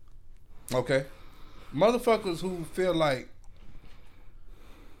 Okay? Motherfuckers who feel like,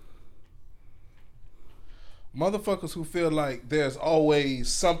 Motherfuckers who feel like there's always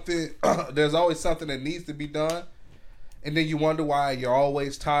something that needs to be done, and then you wonder why you're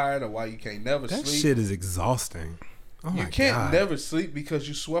always tired or why you can't never That sleep. shit is exhausting. Oh my You can't God. never sleep because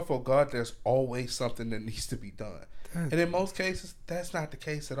you swear for God there's always something that needs to be done. And in most cases, that's not the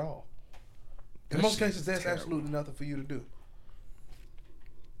case at all. In That most shit cases, is there's terrible. absolutely nothing for you to do.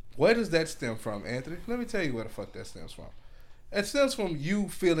 Where does that stem from, Anthony? Let me tell you where the fuck that stems from. It stems from you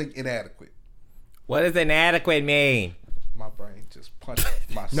feeling inadequate. What does inadequate mean? My brain just punched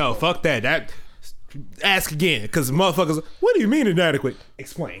my No, skull. fuck that. Ask again, because motherfuckers. What do you mean inadequate?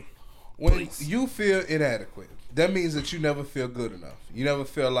 Explain. When you feel inadequate, that means that you never feel good enough. You never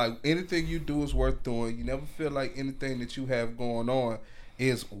feel like anything you do is worth doing. You never feel like anything that you have going on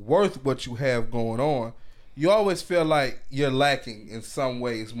is worth what you have going on. You always feel like you're lacking in some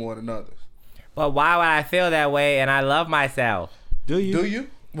ways more than others. But why would I feel that way and I love myself? Do you? Do you?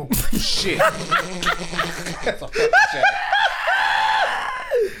 Shit. That's a fucking shame.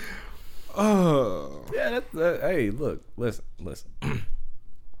 Oh. Yeah, that's hey, look, listen.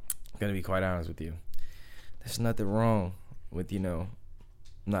 Gonna be quite honest with you. There's nothing wrong with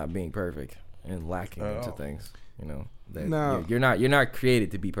not being perfect and lacking At into all. things. That No. you're not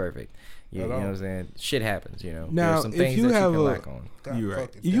created to be perfect. You At know what all. I'm saying? Shit happens. Now, There's some if things you that have you can a- lack on. God You're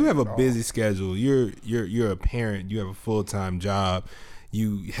right. fucking You have a damn it busy all. schedule. You're a parent. You have a full-time job.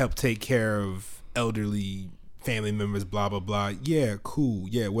 You help take care of elderly family members. Blah blah blah. Yeah, cool.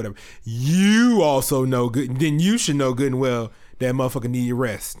 Yeah, whatever. You also know good. Then you should know good and well that motherfucker need your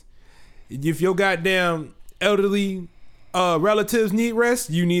rest. If your goddamn elderly relatives need rest,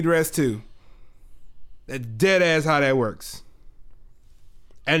 you need rest too. That's dead ass how that works.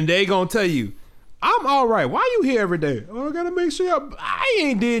 And they gonna tell you, I'm all right. Why you here every day? Oh, I gotta make sure I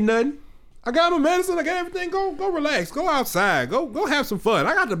ain't did nothing. I got my medicine. I got everything. Go relax. Go outside. Go have some fun.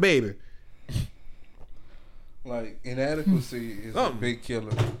 I got the baby. Like, inadequacy is a big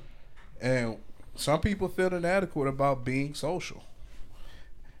killer. And some people feel inadequate about being social.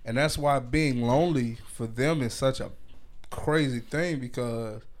 And that's why being lonely for them is such a crazy thing,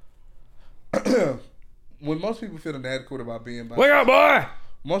 because when most people feel inadequate about being by Wake up, boy!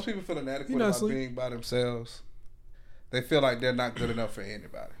 most people feel inadequate not about asleep. being by themselves, they feel like they're not good enough for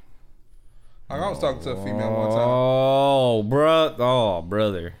anybody. Like, I was talking to a female one time. Oh, bro. Oh,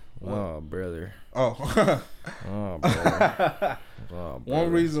 brother. Oh, brother. Oh. Oh, brother. Oh, brother.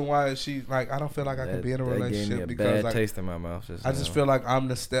 One reason why she's like, I don't feel like I can be in a That gave me relationship a because bad like, taste in my mouth. I just feel like I'm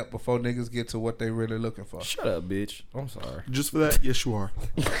the step before niggas get to what they really looking for. Shut up, bitch. I'm sorry. Just for that, yes, you are.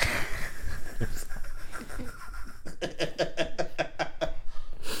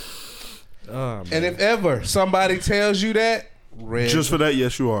 Oh, And if ever somebody tells you that, red Just for that,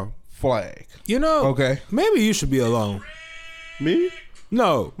 yes, you are. flag. You know, Okay. maybe you should be alone. Me?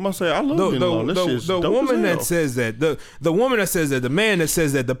 No. I'm gonna say I love being alone. This shit's The dope woman as hell. that says that, the woman that says that, the man that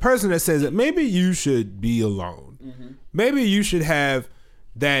says that, the person that says that, maybe you should be alone. Maybe you should have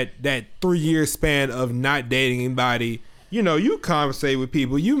that 3-year span of not dating anybody. You know, you conversate with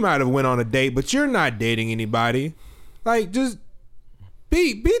people. You might have went on a date, but you're not dating anybody. Like, just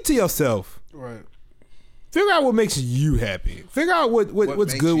be to yourself. Right. Figure out what makes you happy. Figure out what's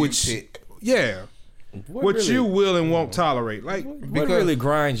makes good you with tick. yeah. What you will and won't tolerate. Like, What Because- really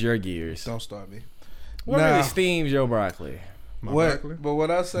grinds your gears? Don't start me. What Nah. really steams your broccoli? my What? broccoli. But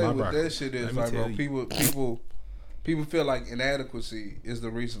what I say My with broccoli. that shit is Let me like, bro, tell you. people feel like inadequacy is the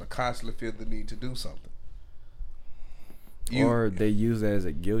reason to constantly feel the need to do something. You Or they use it as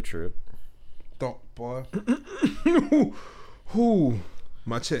a guilt trip. don't, boy. Who?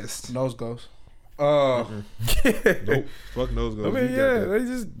 My chest. Nose goes. Nope. Fuck nose goes. I mean, You got yeah, that. they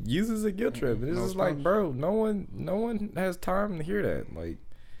just use it as a guilt trip. It's No just like, sponsor. bro, no one has time to hear that. Like,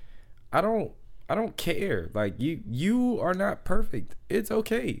 I don't care. Like, you are not perfect. It's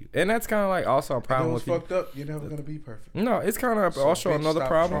okay, and that's kind of like also a You know problem what's with people. fucked up? You're never gonna be perfect. No, it's kind of So, also bitch, another stop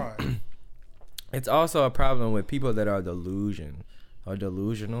problem. trying. It's also a problem with people that are delusional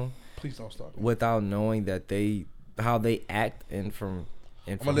Please don't start. without knowing that how they act and from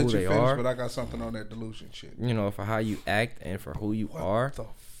I'm for gonna who let you they finish, are. but I got something on that delusion shit. You know, for how you act and for who you What are the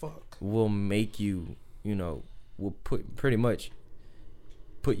fuck? will make you, will pretty much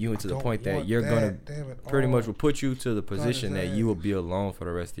put you into the Don't point that want you're gonna that, damn it. pretty much Oh. will put you to the position that you will that. be alone for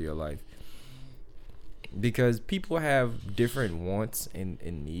the rest of your life. Because people have different wants and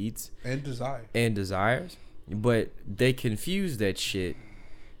needs And desire. and desires, but they confuse that shit.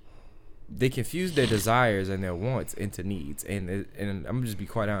 They confuse their desires and their wants into needs, and I'm gonna just be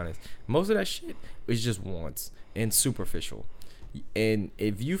quite honest. Most of that shit is just wants and superficial. And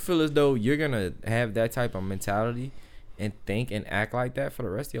if you feel as though you're gonna have that type of mentality and think and act like that for the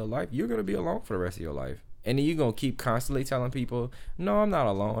rest of your life, you're gonna be alone for the rest of your life. And then you're going to keep constantly telling people, no, I'm not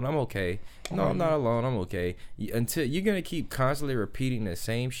alone. I'm okay. No, I'm not alone. I'm okay. Until you're going to keep constantly repeating the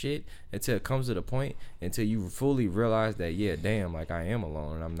same shit until it comes to the point, until you fully realize that, yeah, damn, like I am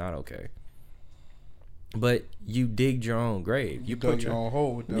alone and I'm not okay. But you digged your own grave. You put your own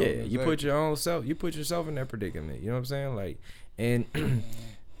hole with that. Yeah, you put your own self. You put yourself in that predicament. You know what I'm saying? Like, and and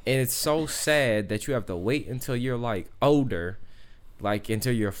it's so sad that you have to wait until you're like older, like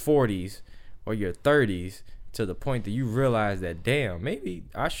until your 40s or your 30s, to the point that you realize that, damn, maybe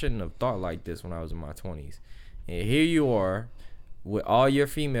I shouldn't have thought like this when I was in my 20s. And here you are with all your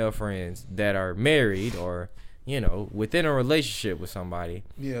female friends that are married or, you know, within a relationship with somebody.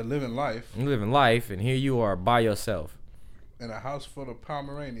 Yeah, living life. And here you are by yourself. In a house full of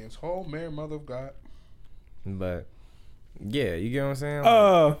Pomeranians. Oh, Mary, Mother of God. But, yeah, you get what I'm saying?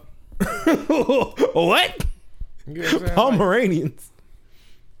 Like, what? You get what I'm saying? Pomeranians.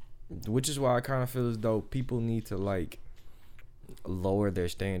 Which is why I kind of feel as though people need to, like, lower their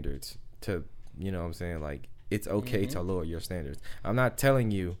standards to, you know what I'm saying? Like, it's okay to lower your standards. I'm not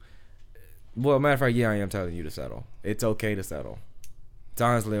telling you. Well, matter of fact, yeah, I am telling you to settle. It's okay to settle. It's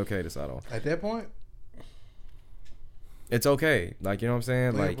honestly okay to settle. At that point? It's okay. Like, you know what I'm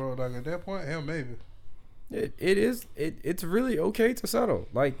saying? Yeah, like, bro, like at that point, hell, maybe. It's really okay to settle.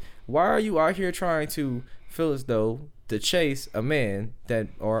 Like, why are you out here trying to feel as though to chase a man that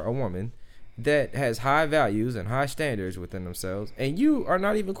or a woman that has high values and high standards within themselves, and you are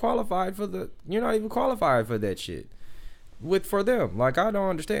not even qualified for that shit for them? Like, I don't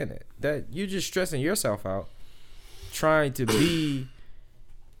understand that you're just stressing yourself out trying to be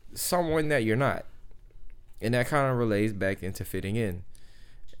someone that you're not, and that kind of relates back into fitting in.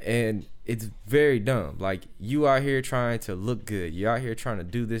 And it's very dumb. Like, you out here trying to look good, you're out here trying to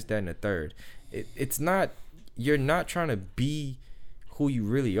do this, that, and the third. It's not, you're not trying to be who you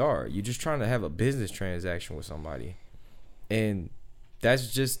really are. You're just trying to have a business transaction with somebody. And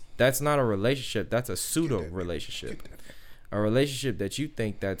that's not a relationship. That's a pseudo relationship. A relationship that you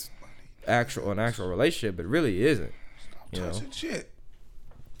think that's an actual relationship, but really isn't. You know? Shit.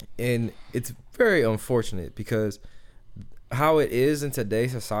 And it's very unfortunate because how it is in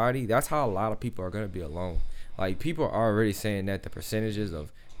today's society, that's how a lot of people are going to be alone. Like, people are already saying that the percentages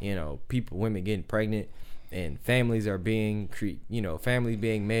of, you know, women getting pregnant and families being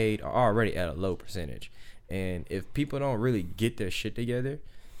made are already at a low percentage. And if people don't really get their shit together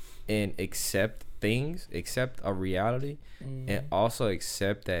and accept a reality, and also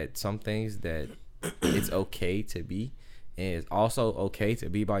accept that some things that it's okay to be, and it's also okay to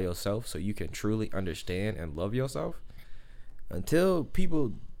be by yourself so you can truly understand and love yourself. Until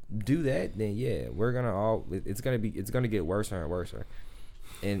people do that, then yeah, it's gonna get worse and worse.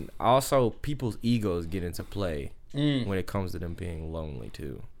 And also, people's egos get into play when it comes to them being lonely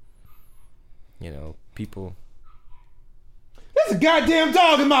too. You know, people. There's a goddamn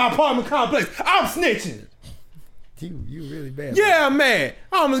dog in my apartment complex. I'm snitching. You really bad. Yeah, man.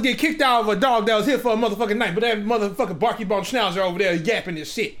 I almost get kicked out of a dog that was here for a motherfucking night, but that motherfucking Barky Bone Schnauzer over there yapping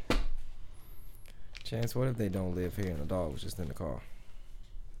this shit. Chance, what if they don't live here and the dog was just in the car?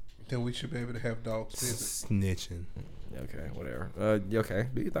 Then we should be able to have dogs visit. Snitching. Okay, whatever. Okay,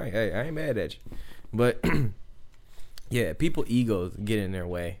 do your thing. Hey, I ain't mad at you. But, yeah, people egos get in their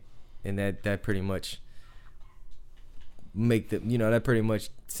way. And that pretty much that pretty much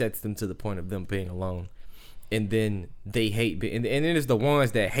sets them to the point of them being alone. And then they hate and then it's the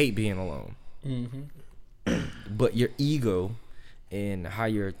ones that hate being alone. Mm-hmm. But your ego and how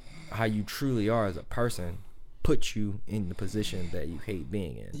you truly are as a person puts you in the position that you hate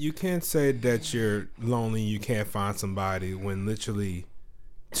being in. You can't say that you're lonely, you can't find somebody, when literally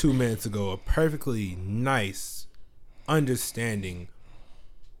 2 minutes ago a perfectly nice, understanding,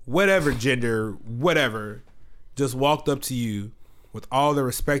 whatever gender, whatever, just walked up to you with all the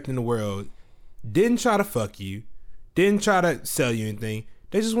respect in the world, didn't try to fuck you, didn't try to sell you anything.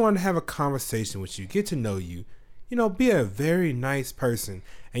 They just wanted to have a conversation with you, get to know you, be a very nice person.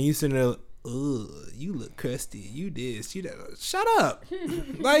 And you sitting there, ugh, you look crusty, you this, you that. Shut up.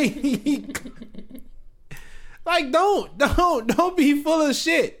 like don't be full of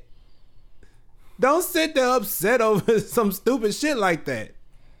shit. Don't sit there upset over some stupid shit like that.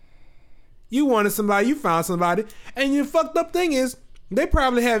 You wanted somebody, you found somebody, and your fucked up thing is they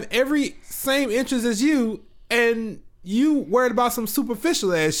probably have every same interest as you, and you worried about some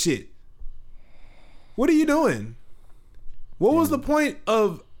superficial ass shit. What are you doing? What was the point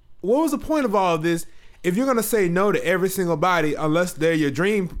of all of this if you're gonna say no to every single body unless they're your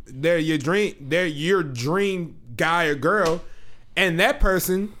dream guy or girl, and that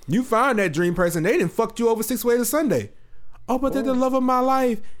person, you find that dream person, they didn't fuck you over 6 ways to Sunday. Oh, but they're the love of my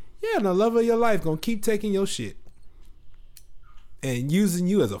life. Yeah, and the love of your life gonna keep taking your shit and using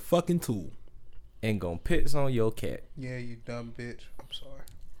you as a fucking tool. And gonna piss on your cat. Yeah, you dumb bitch. I'm sorry.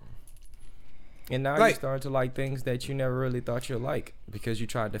 And now Like- you start to like things that you never really thought you'd like because you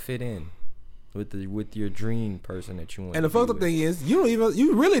tried to fit in with your dream person that you want. And the fucked up thing is, you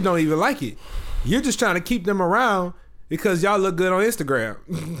really don't even like it. You're just trying to keep them around because y'all look good on Instagram.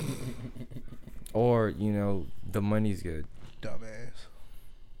 or the money's good. Dumbass.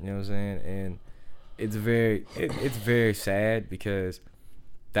 You know what I'm saying? And it's very sad because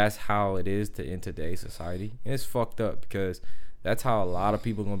that's how it is in today's society. And it's fucked up because that's how a lot of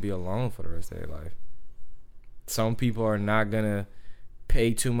people are gonna be alone for the rest of their life. Some people are not gonna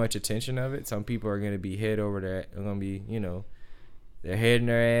pay too much attention of it. Some people are gonna be head over their, gonna be, their head in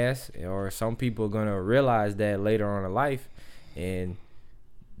their ass. Or some people are gonna realize that later on in life, and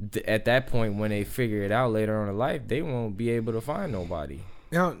at that point when they figure it out later on in life, they won't be able to find nobody.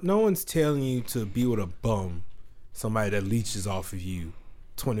 Now, no one's telling you to be with a bum, somebody that leeches off of you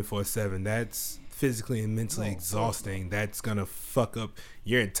 24/7. That's physically and mentally exhausting. That's gonna fuck up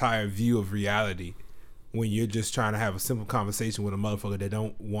your entire view of reality when you're just trying to have a simple conversation with a motherfucker that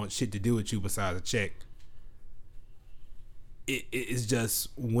don't want shit to do with you besides a check. It's just,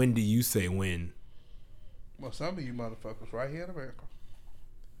 when do you say when? Well, some of you motherfuckers right here in America.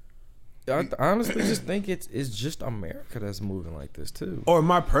 I honestly just think it's just America that's moving like this too. Or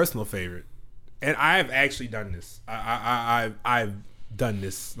my personal favorite, and I've actually done this. I've done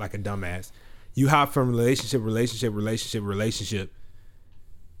this like a dumbass. You hop from relationship,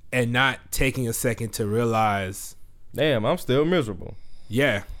 and not taking a second to realize. Damn, I'm still miserable.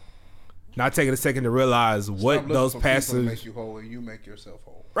 Yeah, not taking a second to realize what Stop looking those for people to passive. make you whole, and you make yourself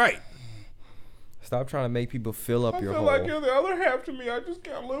whole. Right. Stop trying to make people fill up your I feel hole. like you're the other half to me. I just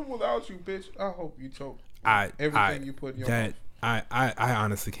can't live without you, bitch. I hope you choke everything you put in your mouth. I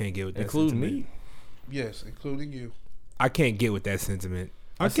honestly can't get with that Include sentiment. me. Yes, including you. I can't get with that sentiment.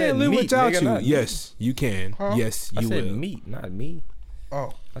 I said can't live meat, without nigga, you. not Yes, you can. Huh? Yes, I you said will. meat, not me.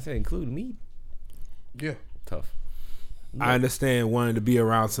 Oh, I said include meat. yeah. Tough. I understand wanting to be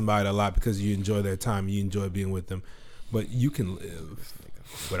around somebody a lot because you enjoy their time, you enjoy being with them, but you can live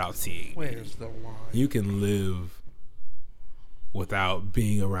without seeing. Where's the line? You can live without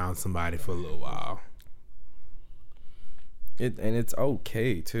being around somebody for a little while. And it's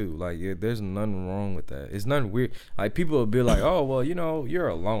okay too. Like there's nothing wrong with that. It's nothing weird. Like people will be like, "Oh, well, you're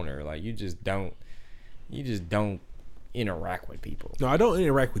a loner. Like you just don't interact with people." No, I don't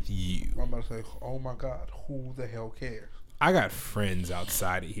interact with you. I'm about to say, oh my God, who the hell cares? I got friends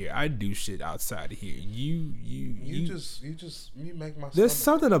outside of here. I do shit outside of here. You make my. stomach- There's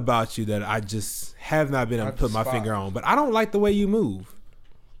something about you that I just have not been able to put my finger on, but I don't like the way you move.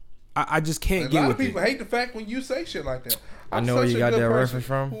 I just can't A get lot with of people it. hate the fact when you say shit like that. I I'm know where such you a got good that person. reference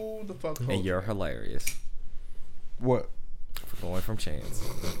from. Who the fuck? And told you're you? hilarious. What? Going from Chance.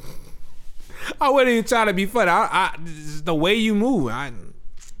 I wasn't even trying to be funny. It's the way you move. I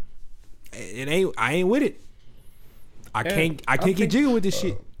ain't with it. I can't get jiggy with this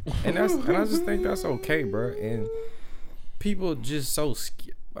shit. And I just think that's okay, bro. And people just so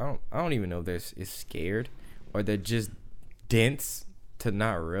I don't even know if they're scared or they're just dense to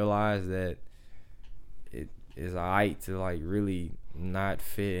not realize that it is alright to like really not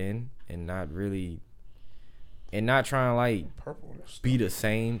fit in and not trying to like Purple. be the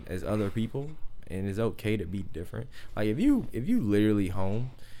same as other people, and it's okay to be different. Like if you literally home,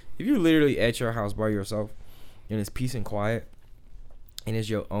 if you literally at your house by yourself and it's peace and quiet and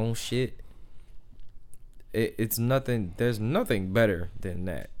it's your own shit, it's nothing. There's nothing better than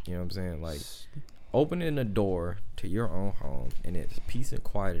that. You know what I'm saying? Like opening the door to your own home and it's peace and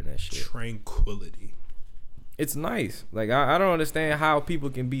quiet in that shit. Tranquility. It's nice. Like I don't understand how people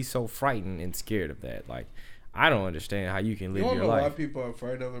can be so frightened and scared of that. Like I don't understand how you can live You don't your know why life. people are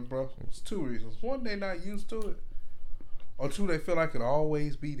afraid of it, bro. It's two reasons. One, they're not used to it. Or two, they feel like it'll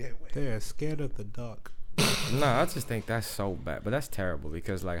always be that way. They're scared of the dark. Nah, I just think that's so bad. But that's terrible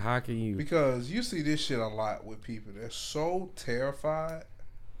because like how can you Because you see this shit a lot with people. They're so terrified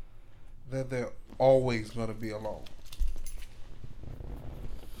that they're always gonna be alone.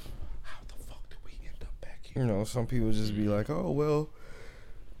 How the fuck did we end up back here? some people just be like, oh well,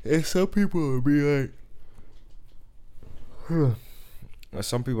 and some people will be like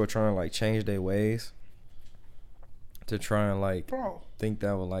some people are trying to like change their ways to try and like Bro, think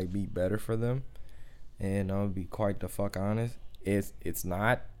that would like be better for them, and I'll be quite the fuck honest, it's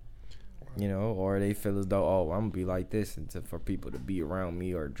not, or they feel as though, oh, I'm gonna be like this and for people to be around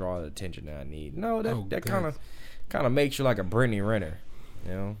me or draw the attention that I need. No, that kind of makes you like a Brittany Renner,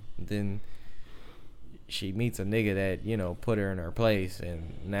 then she meets a nigga that, you know, put her in her place,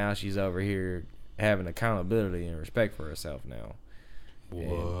 and now she's over here having accountability and respect for herself now.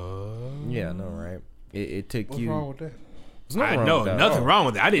 What? Yeah, I know, right? It took What's you. wrong with that? There's nothing I wrong know with that. nothing wrong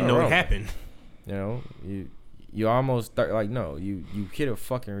with it. I didn't know Nothing it wrong. happened. You know, you almost like no, you hit a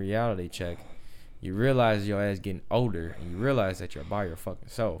fucking reality check. You realize your ass getting older, and you realize that you're by your fucking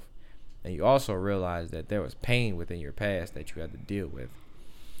self, and you also realize that there was pain within your past that you had to deal with,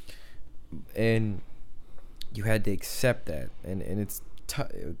 and you had to accept that. And it's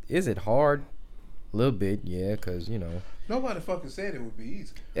is it hard? A little bit, yeah, because you know. Nobody fucking said it would be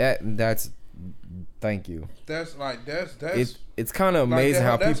easy. That's thank you. That's It's kind of like amazing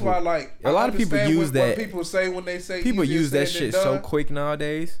how that's people. why, like, A lot of people understand use what that. people say when they say People easier use that said than shit so done. quick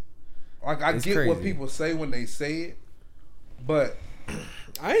nowadays. Like, I It's get what crazy. people say when they say it, but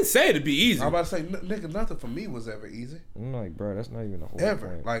I didn't say it'd be easy. I'm about to say, nigga, nothing for me was ever easy. I'm like, bro, that's not even the whole Ever.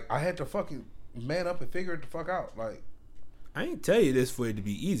 point. Like, I had to fucking man up and figure it the fuck out. Like, I didn't tell you this for it to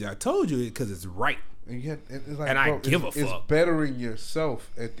be easy. I told you it because it's right. and you had, it's like, And I bro, give a it's fuck. bettering yourself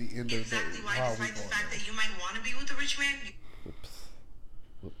at the end of the day. Exactly why, How we despite the going fact there? that you might want to be with a rich man,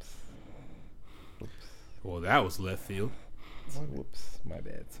 Whoops. Well, that was left field. Whoops. My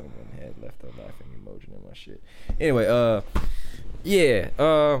bad. Someone had left a laughing emoji in my shit. Anyway, yeah.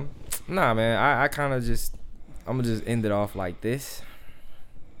 Nah, man. I kind of just, I'm gonna just end it off like this.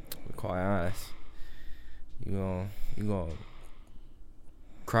 Be quite honest. You gonna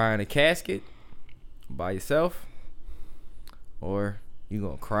cry in a casket by yourself, or you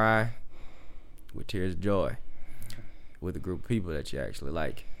gonna cry with tears of joy with a group of people that you actually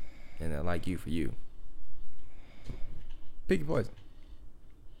like and that like you for you. Pick your poison.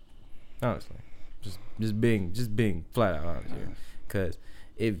 Honestly, just being flat out honest here. Cause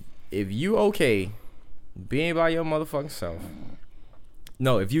if you okay being by your motherfucking self,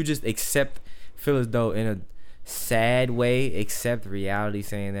 no, if you just feel as though in a sad way, accept reality,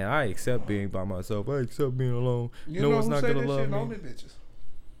 saying that I accept being by myself, I accept being alone. You No know one's who not say gonna that love shit? me. Lonely bitches.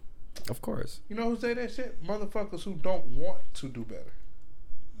 Of course. You know who say that shit? Motherfuckers who don't want to do better.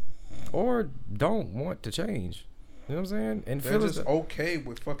 Or don't want to change. You know what I'm saying? And They're feel as just though, okay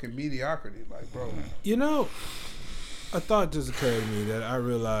with fucking mediocrity. Like, bro, You know, a thought just occurred to me that I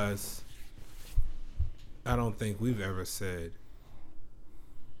realized I don't think we've ever said.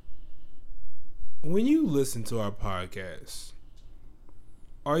 When you listen to our podcast,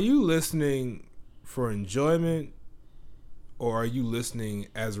 are you listening for enjoyment, or are you listening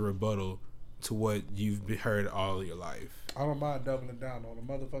as a rebuttal to what you've heard all your life? I don't mind doubling down on the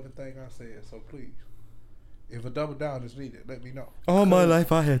motherfucking thing I said. So please, if a double down is needed, let me know. all my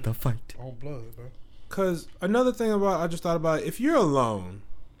life I had to fight. On blood, bro. Because another thing I just thought about, if you're alone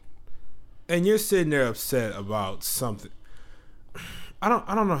and you're sitting there upset about something, I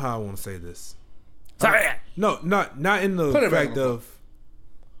don't know how I want to say this. Sorry. No, not in the Put it back fact on. of,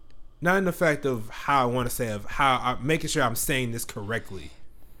 not in the fact of how I want to say of how I'm making sure I'm saying this correctly,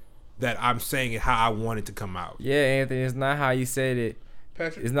 that I'm saying it how I want it to come out. Yeah, Anthony, it's not how you said it.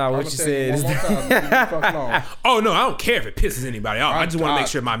 Patrick, It's not what I'ma you tell said. One more time, leave me the fuck alone. Oh no, I don't care if it pisses anybody off. I just want to make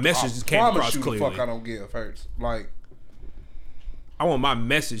sure my message just came promise across you clearly. The fuck I don't give hurts. Like, I want my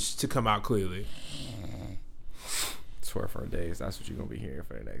message to come out clearly. Swear for days. That's what you're gonna be hearing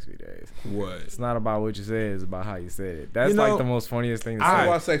for the next few days. What? It's not about what you said, it's about how you said it. That's You know, like the most funniest thing to how say.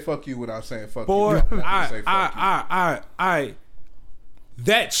 do I say fuck you without saying fuck Boy, you? You don't have to say fuck I,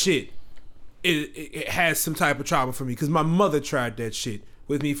 that shit, it has some type of trauma for me because my mother tried that shit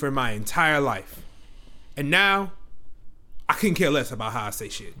with me for my entire life, and now I couldn't care less about how I say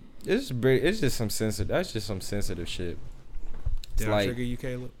shit. It's just some sensitive. That's just some sensitive shit. Did I like- trigger you,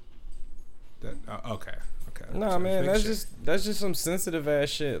 Caleb? That okay. Nah, So man, make that's just some sensitive ass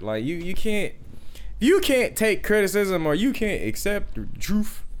shit. Like you can't take criticism or you can't accept the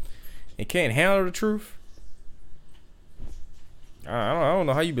truth and can't handle the truth. I don't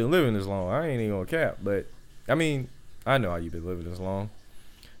know how you been living this long. I ain't even gonna cap, but I mean, I know how you been living this long.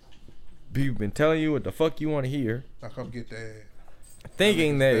 People been telling you what the fuck you want to hear, Now come get that.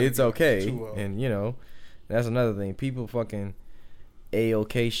 thinking that it's okay, Too, and you know, that's another thing. People fucking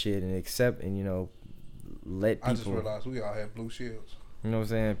a-okay shit and accept and you know let people. I just realized we all have blue shields. You know what I'm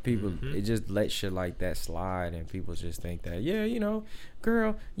saying? People, it just let shit like that slide, and people just think that, yeah, you know,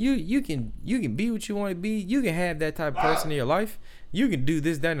 girl, you can be what you want to be. You can have that type of person in your life. You can do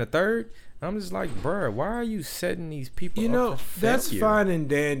this, that, and the third. I'm just like, bruh, why are you setting these people? You up know, for that's failure? fine and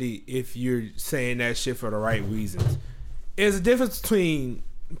dandy if you're saying that shit for the right reasons. There's a difference between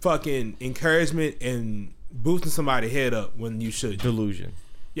fucking encouragement and boosting somebody's head up when you should. Delusion.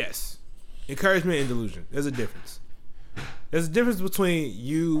 Yes. Encouragement and delusion. There's a difference. There's a difference between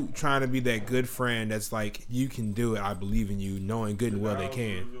you trying to be that good friend that's like, you can do it, I believe in you, knowing good and well they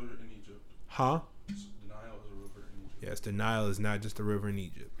can. Huh? Yes, the Nile is not just a river in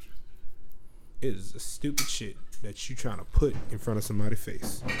Egypt. It is a stupid shit that you trying to put in front of somebody's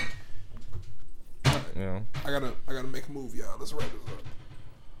face. You know. I gotta make a move, y'all. Let's wrap this up.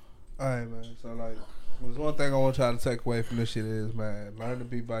 Alright, man. So, like, there's one thing I want y'all to take away from this shit is, man, learn to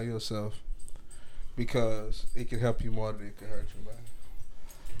be by yourself. Because it can help you more than it can hurt you, man.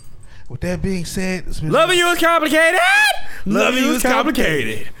 With that being said, Loving you is complicated. Loving you is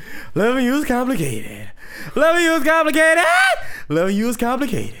complicated. Loving you is complicated. Loving you is complicated. Loving you is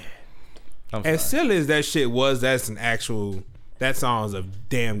complicated. As silly as that shit was, that song is a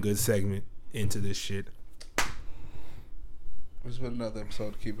damn good segment into this shit. This has been another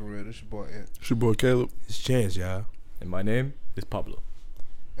episode of Keep It Real. This your boy Ed. It's your boy Caleb. It's Chance, y'all. And my name is Pablo.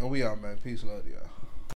 And we out, man. Peace, love, y'all.